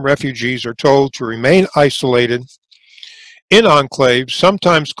 Muslim refugees are told to remain isolated in enclaves,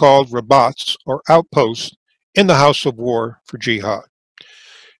 sometimes called rabats or outposts, in the house of war for jihad.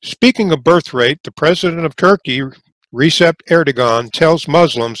 Speaking of birth rate, the president of Turkey, Recep Erdogan, tells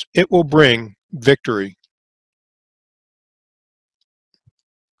Muslims it will bring victory.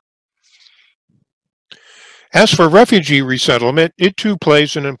 As for refugee resettlement, it too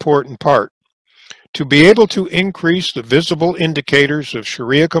plays an important part. To be able to increase the visible indicators of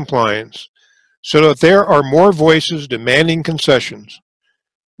Sharia compliance so that there are more voices demanding concessions,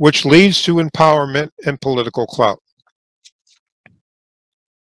 which leads to empowerment and political clout.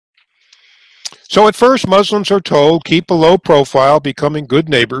 So at first, Muslims are told, keep a low profile, becoming good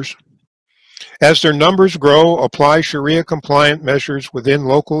neighbors. As their numbers grow, apply Sharia-compliant measures within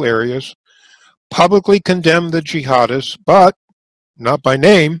local areas, publicly condemn the jihadists, but not by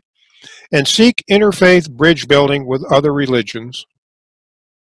name, and seek interfaith bridge building with other religions.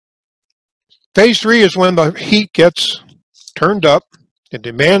 Phase 3 is when the heat gets turned up and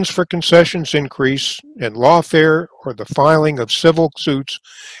demands for concessions increase and lawfare or the filing of civil suits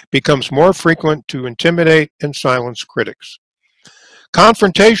becomes more frequent to intimidate and silence critics.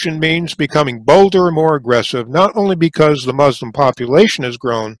 Confrontation means becoming bolder and more aggressive, not only because the Muslim population has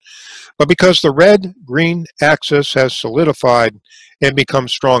grown, but because the red-green axis has solidified and become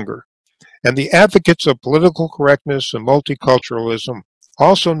stronger. And the advocates of political correctness and multiculturalism,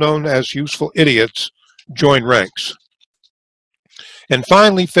 also known as useful idiots, join ranks. And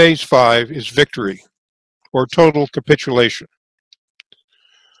finally, phase 5 is victory, or total capitulation.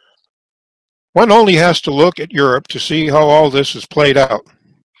 One only has to look at Europe to see how all this is played out.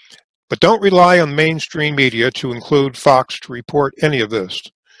 But don't rely on mainstream media, to include Fox, to report any of this.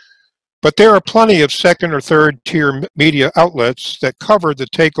 But there are plenty of second or third tier media outlets that cover the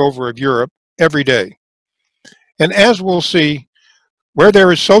takeover of Europe every day. And as we'll see, where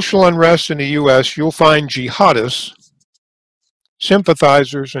there is social unrest in the US, you'll find jihadists,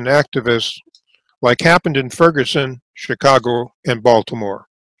 sympathizers, and activists, like happened in Ferguson, Chicago, and Baltimore.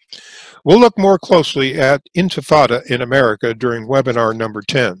 We'll look more closely at Intifada in America during webinar number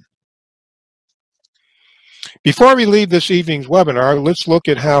 10. Before we leave this evening's webinar, let's look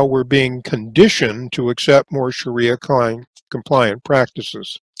at how we're being conditioned to accept more Sharia compliant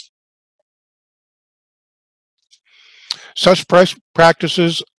practices. Such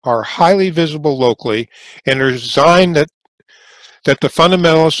practices are highly visible locally and are designed that the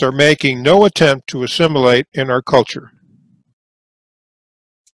fundamentalists are making no attempt to assimilate in our culture.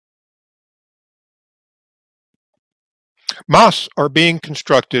 Mosques are being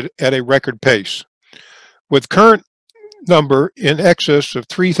constructed at a record pace, with current number in excess of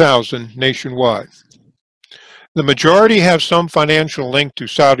 3,000 nationwide. The majority have some financial link to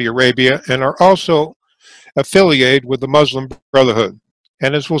Saudi Arabia and are also affiliated with the Muslim Brotherhood.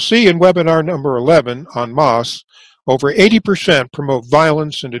 And as we'll see in webinar number 11 on mosques, over 80% promote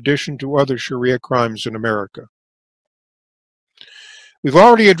violence in addition to other Sharia crimes in America. We've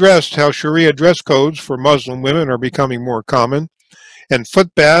already addressed how Sharia dress codes for Muslim women are becoming more common, and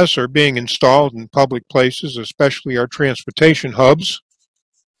foot baths are being installed in public places, especially our transportation hubs.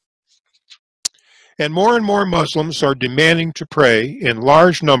 And more Muslims are demanding to pray in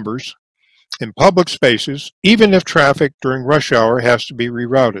large numbers in public spaces, even if traffic during rush hour has to be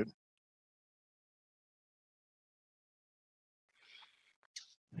rerouted.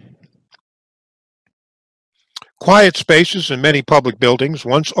 Quiet spaces in many public buildings,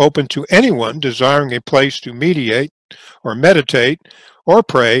 once open to anyone desiring a place to mediate or meditate or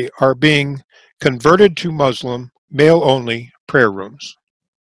pray, are being converted to Muslim, male-only prayer rooms.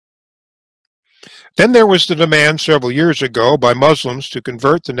 Then there was the demand several years ago by Muslims to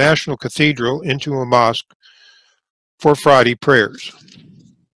convert the National Cathedral into a mosque for Friday prayers.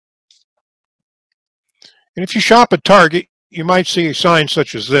 And if you shop at Target, you might see a sign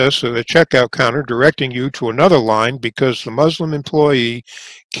such as this at a checkout counter directing you to another line because the Muslim employee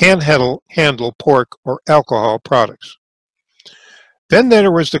can't handle pork or alcohol products. Then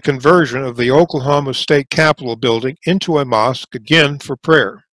there was the conversion of the Oklahoma State Capitol building into a mosque, again for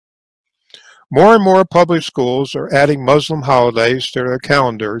prayer. More and more public schools are adding Muslim holidays to their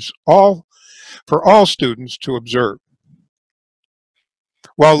calendars, for all students to observe.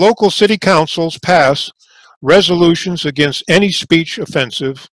 While local city councils pass resolutions against any speech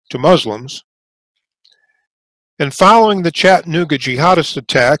offensive to Muslims, and following the Chattanooga jihadist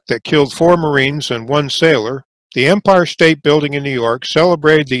attack that killed 4 Marines and 1 sailor, the Empire State Building in New York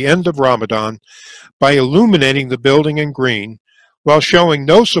celebrated the end of Ramadan by illuminating the building in green while showing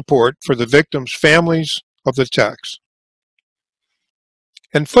no support for the victims' families of the attacks.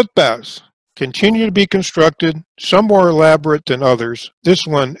 And foot baths continue to be constructed, some more elaborate than others, this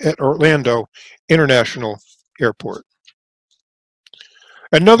one at Orlando International Airport.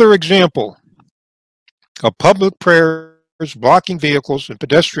 Another example of public prayers blocking vehicles and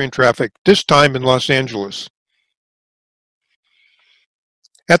pedestrian traffic, this time in Los Angeles.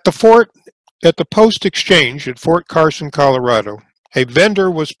 At the Post Exchange at Fort Carson, Colorado, a vendor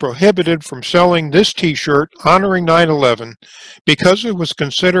was prohibited from selling this t-shirt honoring 9/11 because it was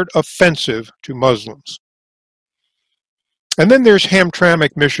considered offensive to Muslims. And then there's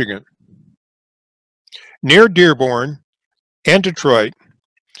Hamtramck, Michigan. Near Dearborn and Detroit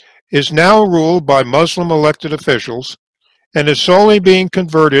is now ruled by Muslim elected officials and is slowly being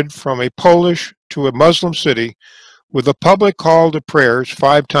converted from a Polish to a Muslim city with a public call to prayers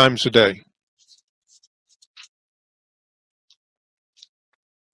 5 times a day.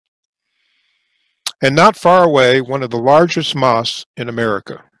 And not far away, one of the largest mosques in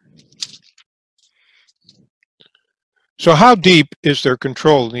America. So how deep is their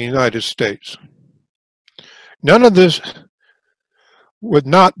control in the United States? None of this would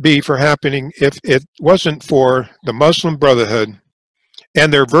not be for happening if it wasn't for the Muslim Brotherhood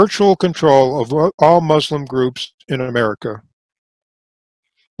and their virtual control of all Muslim groups in America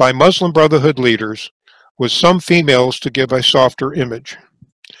by Muslim Brotherhood leaders, with some females to give a softer image.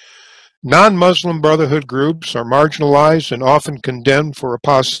 Non-Muslim Brotherhood groups are marginalized and often condemned for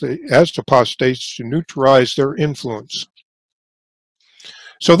apostates to neutralize their influence.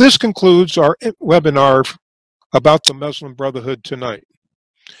 So this concludes our webinar about the Muslim Brotherhood tonight.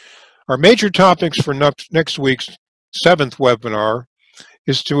 Our major topics for next week's 7th webinar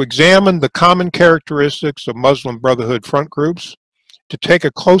is to examine the common characteristics of Muslim Brotherhood front groups, to take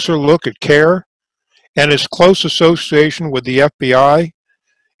a closer look at CARE and its close association with the FBI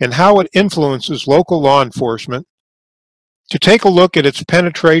and how it influences local law enforcement, to take a look at its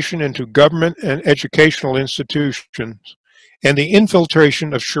penetration into government and educational institutions, and the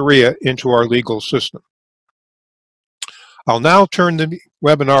infiltration of Sharia into our legal system. I'll now turn the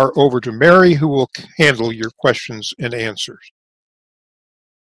webinar over to Mary, who will handle your questions and answers.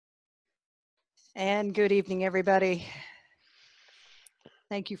 And good evening, everybody.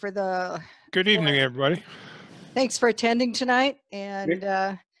 Thank you for the... Good evening, everybody. Thanks for attending tonight.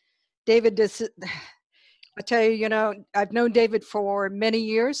 And David, I tell you, I've known David for many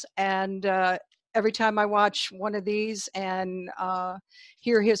years, and every time I watch one of these and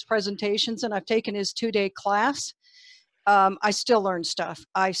hear his presentations, and I've taken his 2-day class, I still learn stuff.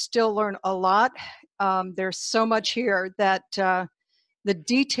 I still learn a lot. There's so much here that the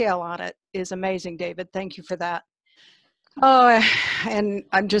detail on it is amazing, David. Thank you for that. Oh, and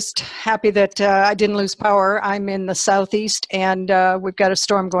I'm just happy that I didn't lose power. I'm in the southeast, and we've got a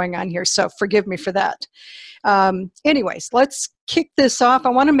storm going on here, so forgive me for that. Anyways, let's kick this off. I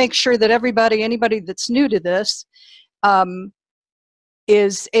want to make sure that anybody that's new to this,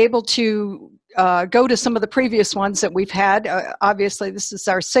 is able to go to some of the previous ones that we've had. Obviously, this is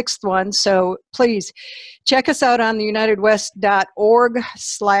our 6th one, so please check us out on the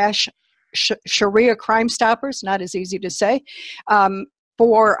unitedwest.org/Sharia Crime Stoppers, not as easy to say,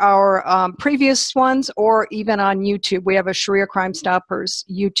 for our previous ones, or even on YouTube. We have a Sharia Crime Stoppers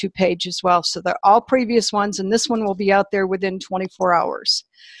YouTube page as well. So they're all previous ones, and this one will be out there within 24 hours.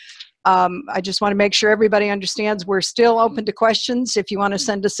 I just want to make sure everybody understands we're still open to questions. If you want to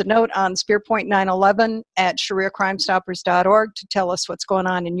send us a note on spearpoint911@ShariaCrimeStoppers.org to tell us what's going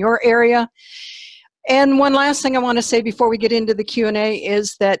on in your area. And one last thing I want to say before we get into the Q&A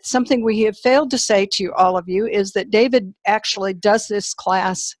is that something we have failed to say to all of you is that David actually does this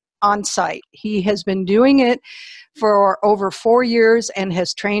class on site. He has been doing it for over 4 years and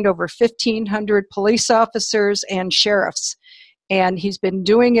has trained over 1,500 police officers and sheriffs. And he's been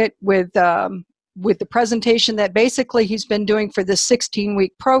doing it with the presentation that basically he's been doing for this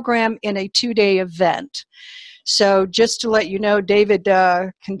 16-week program in a 2-day event. So just to let you know, David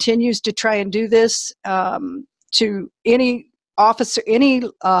continues to try and do this to any officer, any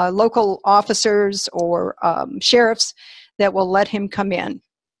local officers or sheriffs that will let him come in.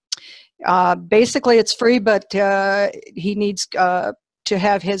 Basically, it's free, but he needs to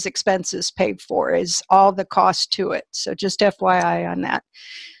have his expenses paid for, is all the cost to it. So just FYI on that.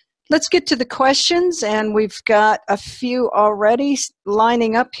 Let's get to the questions, and we've got a few already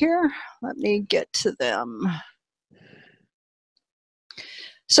lining up here. Let me get to them.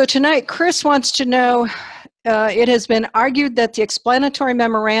 So tonight, Chris wants to know, it has been argued that the explanatory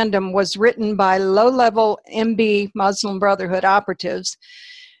memorandum was written by low-level MB Muslim Brotherhood operatives,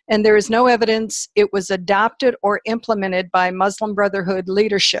 and there is no evidence it was adopted or implemented by Muslim Brotherhood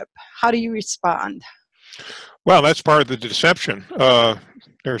leadership. How do you respond? Well, that's part of the deception.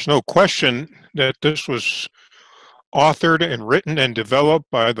 There's no question that this was authored and written and developed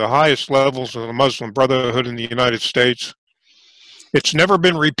by the highest levels of the Muslim Brotherhood in the United States. It's never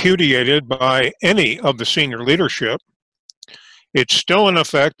been repudiated by any of the senior leadership. It's still in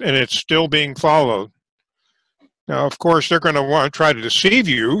effect, and it's still being followed. Now, of course, they're going to want to try to deceive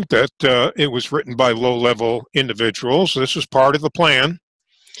you that it was written by low-level individuals. This is part of the plan.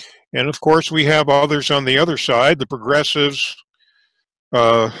 And, of course, we have others on the other side, the progressives,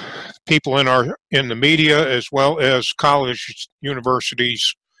 people in the media, as well as college,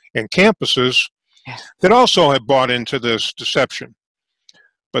 universities, and campuses that also have bought into this deception.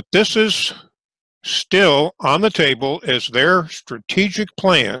 But this is still on the table as their strategic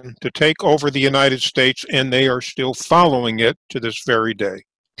plan to take over the United States, and they are still following it to this very day.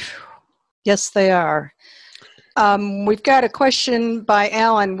 Yes, they are. We've got a question by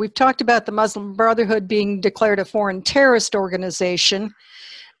Alan. We've talked about the Muslim Brotherhood being declared a foreign terrorist organization.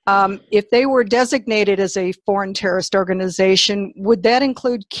 If they were designated as a foreign terrorist organization, would that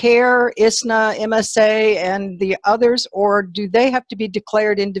include CARE, ISNA, MSA, and the others, or do they have to be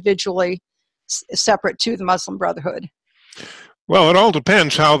declared individually separate to the Muslim Brotherhood? Well, it all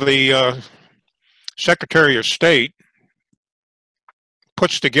depends how the Secretary of State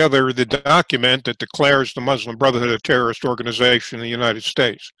puts together the document that declares the Muslim Brotherhood a terrorist organization in the United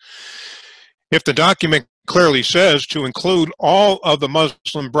States. If the document clearly says to include all of the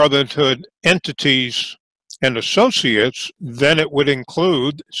Muslim Brotherhood entities and associates, then it would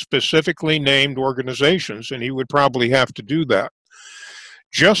include specifically named organizations, and he would probably have to do that.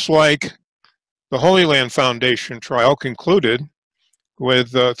 Just like the Holy Land Foundation trial concluded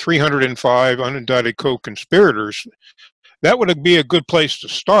with 305 unindicted co-conspirators, that would be a good place to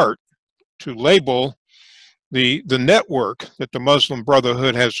start to label the network that the Muslim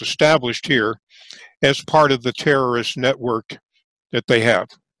Brotherhood has established here as part of the terrorist network that they have.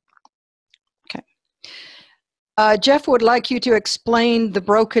 Okay. Jeff would like you to explain the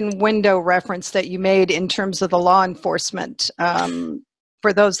broken window reference that you made in terms of the law enforcement,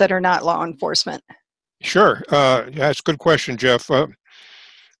 for those that are not law enforcement. Sure. That's a good question, Jeff.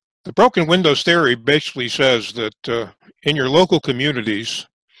 The broken windows theory basically says that in your local communities,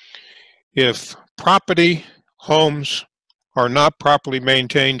 if property, homes are not properly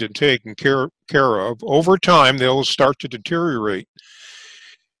maintained and taken care of, over time they'll start to deteriorate.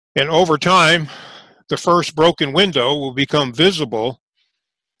 And over time, the first broken window will become visible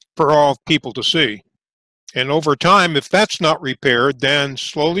for all people to see. And over time, if that's not repaired, then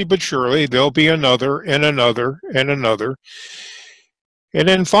slowly but surely there'll be another and another and another. And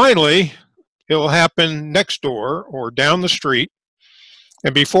then finally, it will happen next door or down the street.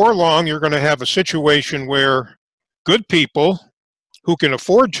 And before long, you're going to have a situation where good people who can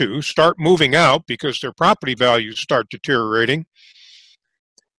afford to start moving out because their property values start deteriorating.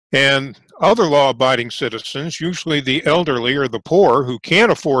 And other law-abiding citizens, usually the elderly or the poor who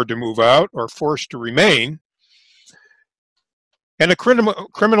can't afford to move out, are forced to remain. And a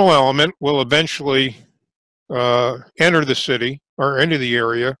criminal element will eventually enter the city or into the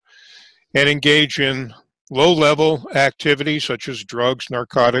area and engage in low-level activities such as drugs,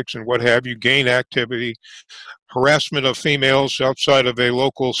 narcotics, and what have you, gang activity, harassment of females outside of a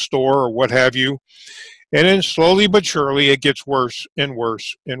local store or what have you. And then slowly but surely it gets worse and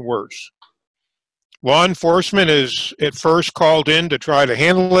worse and worse. Law enforcement is at first called in to try to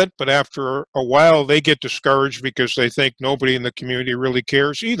handle it, but after a while they get discouraged because they think nobody in the community really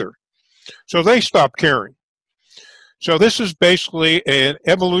cares either. So they stop caring. So this is basically an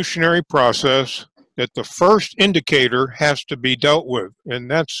evolutionary process that the first indicator has to be dealt with.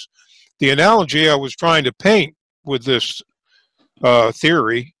 And that's the analogy I was trying to paint with this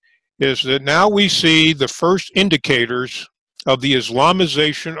theory, is that now we see the first indicators of the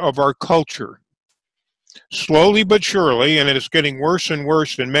Islamization of our culture. Slowly but surely, and it is getting worse and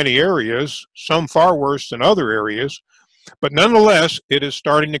worse in many areas, some far worse than other areas, but nonetheless, it is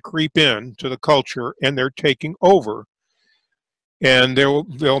starting to creep in to the culture and they're taking over. And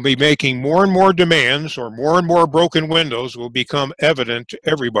they'll be making more and more demands, or more and more broken windows will become evident to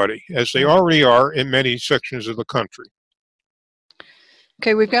everybody, as they already are in many sections of the country.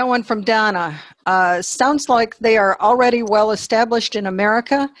 Okay, we've got one from Donna. Sounds like they are already well established in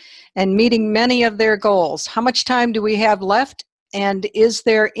America and meeting many of their goals. How much time do we have left? And is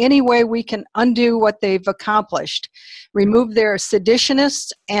there any way we can undo what they've accomplished? Remove their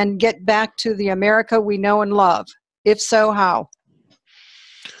seditionists and get back to the America we know and love? If so, how?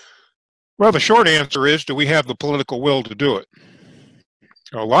 Well, the short answer is, do we have the political will to do it?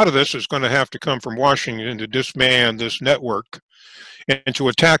 A lot of this is going to have to come from Washington to disband this network and to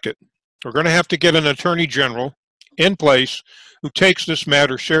attack it. We're going to have to get an attorney general in place who takes this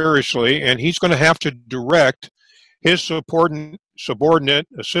matter seriously, and he's going to have to direct his subordinate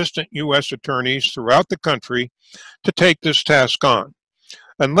assistant U.S. attorneys throughout the country to take this task on.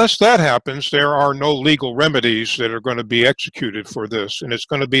 Unless that happens, there are no legal remedies that are going to be executed for this, and it's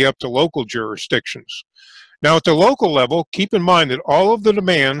going to be up to local jurisdictions. Now, at the local level, keep in mind that all of the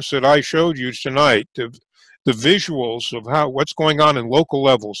demands that I showed you tonight, the visuals of what's going on in local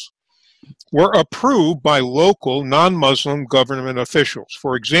levels, were approved by local non-Muslim government officials.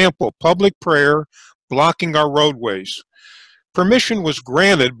 For example, public prayer blocking our roadways. Permission was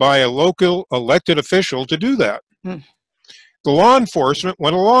granted by a local elected official to do that. The law enforcement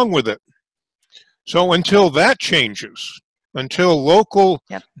went along with it. So until that changes, until local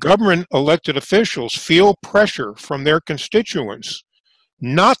government elected officials feel pressure from their constituents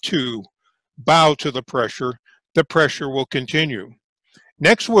not to bow to the pressure will continue.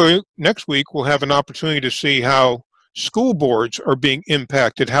 Next week, we'll have an opportunity to see how school boards are being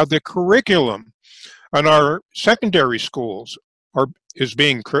impacted, how the curriculum on our secondary schools is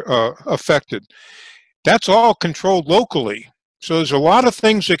being affected. That's all controlled locally. So there's a lot of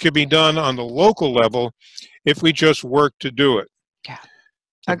things that could be done on the local level if we just work to do it. Yeah,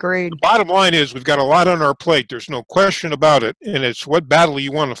 agreed. The bottom line is we've got a lot on our plate. There's no question about it. And it's what battle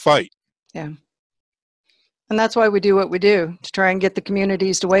you want to fight. Yeah. And that's why we do what we do, to try and get the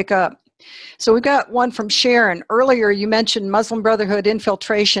communities to wake up. So we've got one from Sharon. Earlier, you mentioned Muslim Brotherhood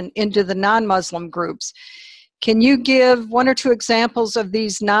infiltration into the non-Muslim groups. Can you give one or two examples of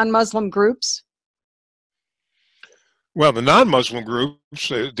these non-Muslim groups? Well, the non-Muslim groups,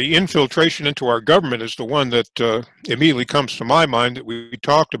 the infiltration into our government is the one that immediately comes to my mind that we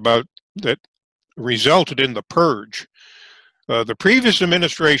talked about that resulted in the purge. The previous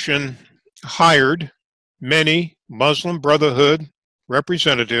administration hired many Muslim Brotherhood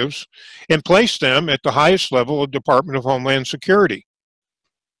representatives and placed them at the highest level of Department of Homeland Security.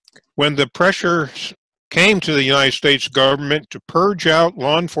 When the pressure came to the United States government to purge out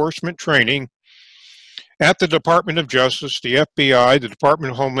law enforcement training at the Department of Justice, the FBI, the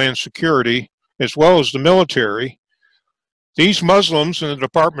Department of Homeland Security, as well as the military, these Muslims in the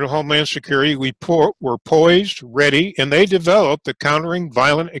Department of Homeland Security were poised, ready, and they developed the countering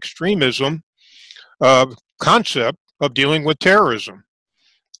violent extremism concept of dealing with terrorism,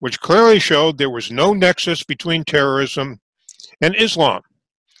 which clearly showed there was no nexus between terrorism and Islam.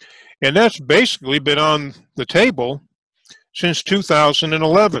 And that's basically been on the table since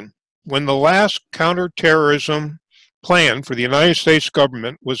 2011, when the last counterterrorism plan for the United States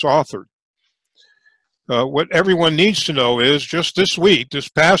government was authored. What everyone needs to know is just this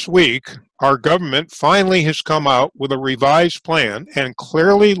past week, our government finally has come out with a revised plan and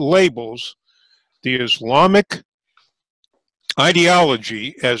clearly labels the Islamic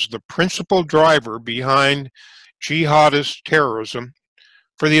ideology as the principal driver behind jihadist terrorism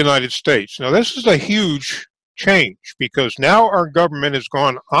for the United States. Now, this is a huge change because now our government has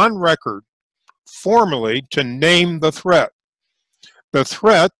gone on record formally to name the threat. The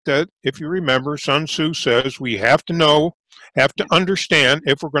threat that, if you remember, Sun Tzu says we have to know, have to understand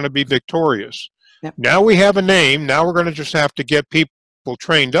if we're going to be victorious. Yep. Now we have a name. Now we're going to just have to get people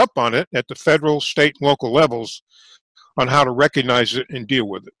trained up on it at the federal, state, and local levels on how to recognize it and deal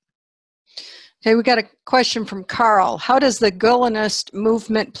with it. Okay, we got a question from Carl. How does the Gulenist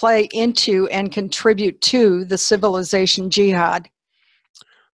movement play into and contribute to the civilization jihad?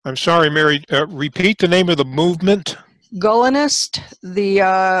 I'm sorry, Mary, repeat the name of the movement. Gulenist, the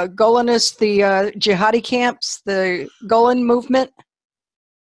jihadi camps, the Gulen movement,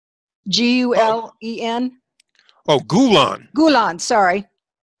 Gulen. Oh, Gulen. Gulen, sorry.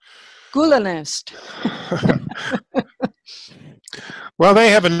 Gulenist. Well,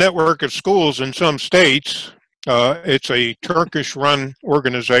 they have a network of schools in some states. It's a Turkish-run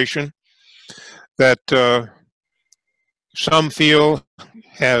organization that some feel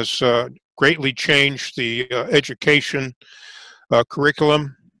has greatly changed the education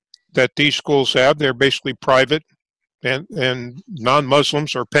curriculum that these schools have. They're basically private, and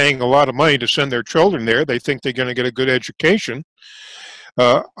non-Muslims are paying a lot of money to send their children there. They think they're going to get a good education.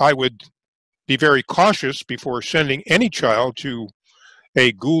 I would be very cautious before sending any child to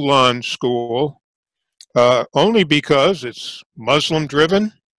a Gulen school, only because it's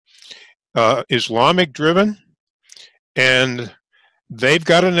Muslim-driven, Islamic-driven, and they've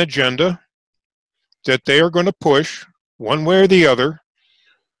got an agenda that they are going to push one way or the other,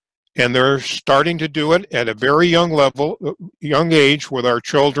 and they're starting to do it at a very young age with our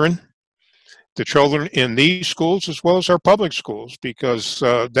children, the children in these schools as well as our public schools, because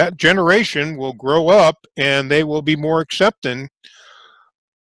that generation will grow up and they will be more accepting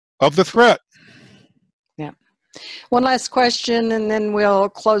of the threat. Yeah. One last question, and then we'll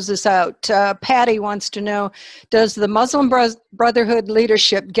close this out. Patty wants to know, does the Muslim Brotherhood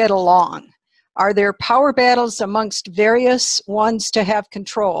leadership get along? Are there power battles amongst various ones to have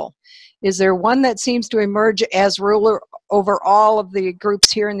control? Is there one that seems to emerge as ruler over all of the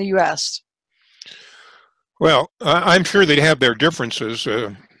groups here in the U.S.? Well, I'm sure they have their differences.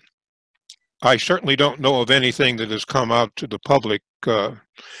 I certainly don't know of anything that has come out to the public.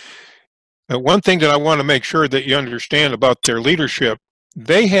 One thing that I want to make sure that you understand about their leadership,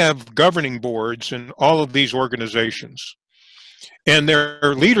 they have governing boards in all of these organizations, and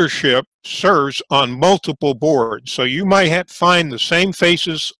their leadership serves on multiple boards. So you might find the same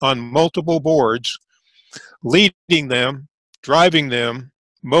faces on multiple boards, leading them, driving them,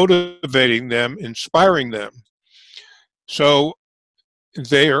 motivating them, inspiring them. So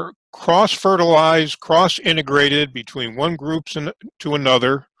they are cross-fertilized, cross-integrated between one group to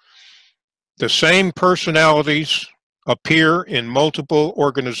another. The same personalities appear in multiple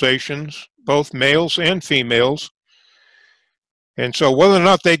organizations, both males and females. And so whether or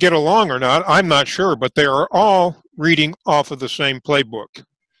not they get along or not, I'm not sure, but they are all reading off of the same playbook.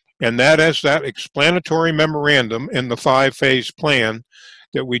 And that is that explanatory memorandum in the 5-phase plan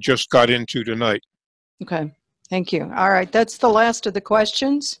that we just got into tonight. Okay, thank you. All right, that's the last of the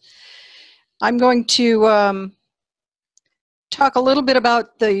questions. I'm going to talk a little bit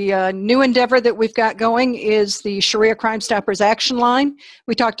about the new endeavor that we've got going is the Sharia Crime Stoppers Action Line.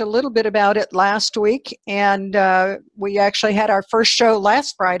 We talked a little bit about it last week, and we actually had our first show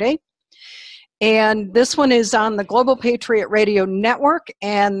last Friday. And this one is on the Global Patriot Radio Network,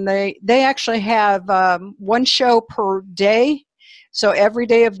 and they actually have one show per day, so every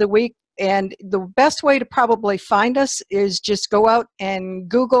day of the week. And the best way to probably find us is just go out and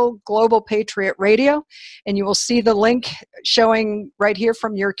Google Global Patriot Radio, and you will see the link showing right here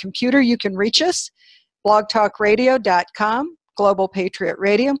from your computer. You can reach us, blogtalkradio.com, Global Patriot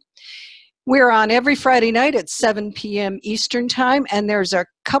Radio. We're on every Friday night at 7 p.m. Eastern Time, and there's a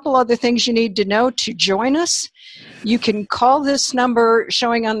couple other things you need to know to join us. You can call this number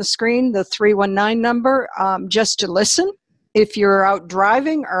showing on the screen, the 319 number, just to listen. If you're out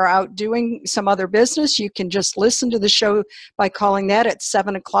driving or out doing some other business, you can just listen to the show by calling that at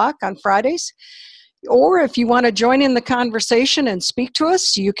 7 o'clock on Fridays. Or if you want to join in the conversation and speak to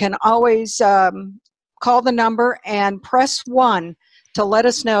us, you can always call the number and press 1 to let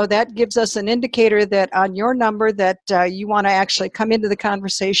us know. That gives us an indicator that on your number that you want to actually come into the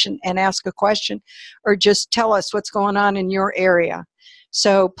conversation and ask a question or just tell us what's going on in your area.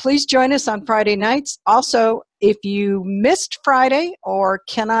 So please join us on Friday nights. Also, if you missed Friday or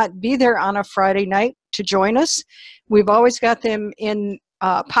cannot be there on a Friday night to join us, we've always got them in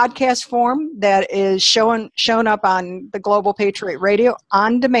podcast form that is shown up on the Global Patriot Radio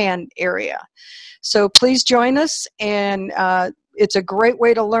on demand area. So please join us, and it's a great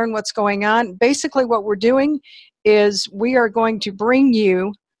way to learn what's going on. Basically what we're doing is we are going to bring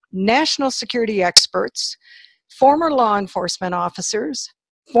you national security experts, former law enforcement officers,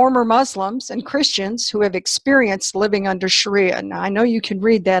 former Muslims and Christians who have experienced living under Sharia. Now, I know you can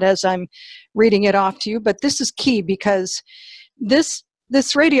read that as I'm reading it off to you, but this is key because this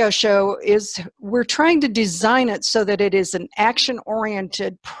radio show we're trying to design it so that it is an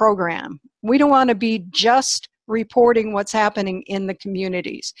action-oriented program. We don't want to be just reporting what's happening in the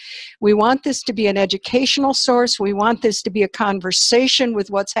communities. We want this to be an educational source. We want this to be a conversation with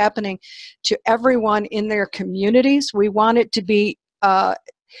what's happening to everyone in their communities. We want it to be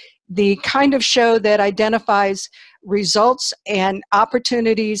the kind of show that identifies results and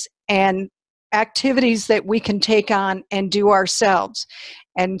opportunities and activities that we can take on and do ourselves.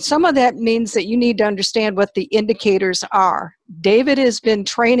 And some of that means that you need to understand what the indicators are. David has been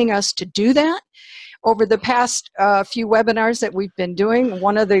training us to do that. Over the past few webinars that we've been doing,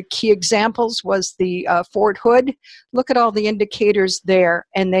 one of the key examples was the Fort Hood. Look at all the indicators there,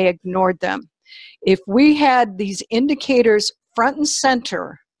 and they ignored them. If we had these indicators front and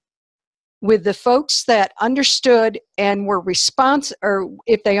center with the folks that understood and were or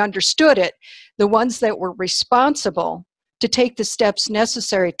if they understood it, the ones that were responsible to take the steps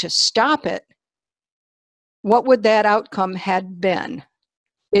necessary to stop it, what would that outcome had been?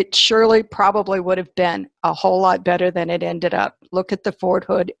 It surely probably would have been a whole lot better than it ended up. Look at the Fort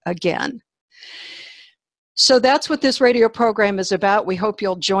Hood again. So that's what this radio program is about. We hope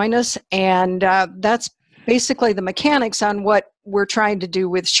you'll join us, and that's basically the mechanics on what we're trying to do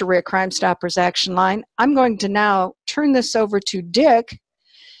with Sharia Crime Stoppers Action Line. I'm going to now turn this over to Dick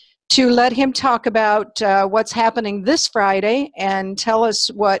to let him talk about what's happening this Friday and tell us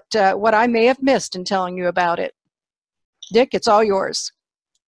what I may have missed in telling you about it. Dick, it's all yours.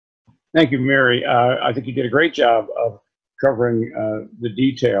 Thank you, Mary. I think you did a great job of covering the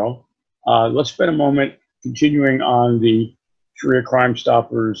detail. Let's spend a moment continuing on the Sharia Crime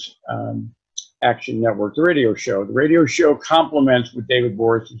Stoppers Action Network, the radio show. The radio show complements what David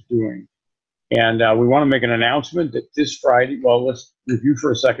Boris is doing. And we want to make an announcement that this Friday, well, let's review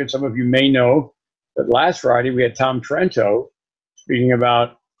for a second. Some of you may know that last Friday we had Tom Trento speaking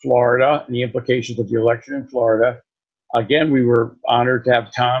about Florida and the implications of the election in Florida. Again, we were honored to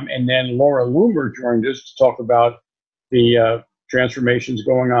have Tom, and then Laura Loomer joined us to talk about the transformations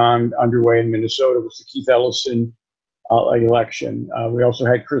going on underway in Minnesota with the Keith Ellison election. We also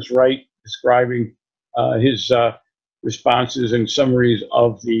had Chris Wright describing his responses and summaries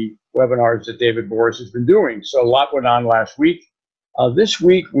of the webinars that David Boris has been doing. So a lot went on last week. This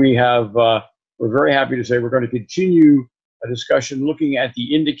week we have, we're very happy to say we're going to continue a discussion looking at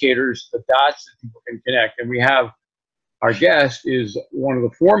the indicators, the dots that people can connect. And we have our guest is one of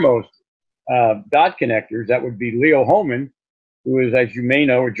the foremost dot connectors. That would be Leo Holman, who is, as you may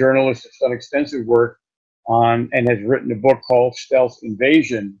know, a journalist that's done extensive work on and has written a book called Stealth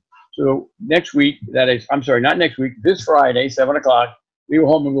Invasion. So next week, that is, I'm sorry, not next week, this Friday, 7 o'clock, Leo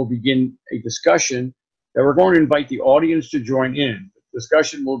Holman will begin a discussion that we're going to invite the audience to join in. The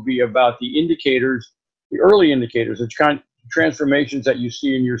discussion will be about the indicators, the early indicators, the transformations that you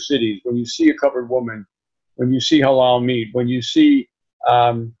see in your cities. When you see a covered woman, when you see halal meat, when you see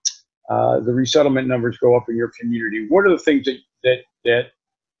the resettlement numbers go up in your community, what are the things that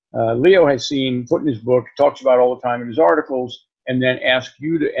Leo has seen, put in his book, talks about all the time in his articles, and then ask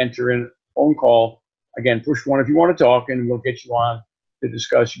you to enter in a phone call. Again, push 1 if you want to talk, and we'll get you on to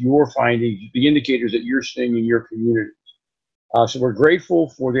discuss your findings, the indicators that you're seeing in your communities. So we're grateful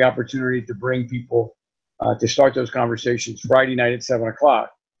for the opportunity to bring people to start those conversations Friday night at 7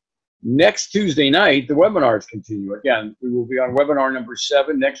 o'clock. Next Tuesday night, the webinars continue. Again, we will be on webinar number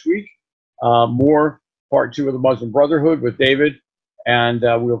 7 next week. More part 2 of the Muslim Brotherhood with David. And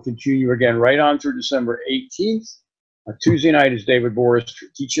we'll continue again right on through December 18th. Tuesday night is David Boris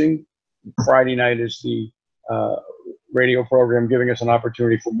teaching. Friday night is the radio program giving us an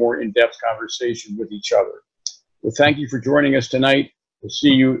opportunity for more in-depth conversation with each other. Well, thank you for joining us tonight. We'll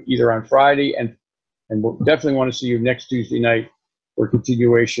see you either on Friday, and we'll definitely want to see you next Tuesday night for a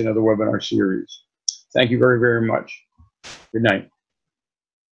continuation of the webinar series. Thank you very, very much. Good night.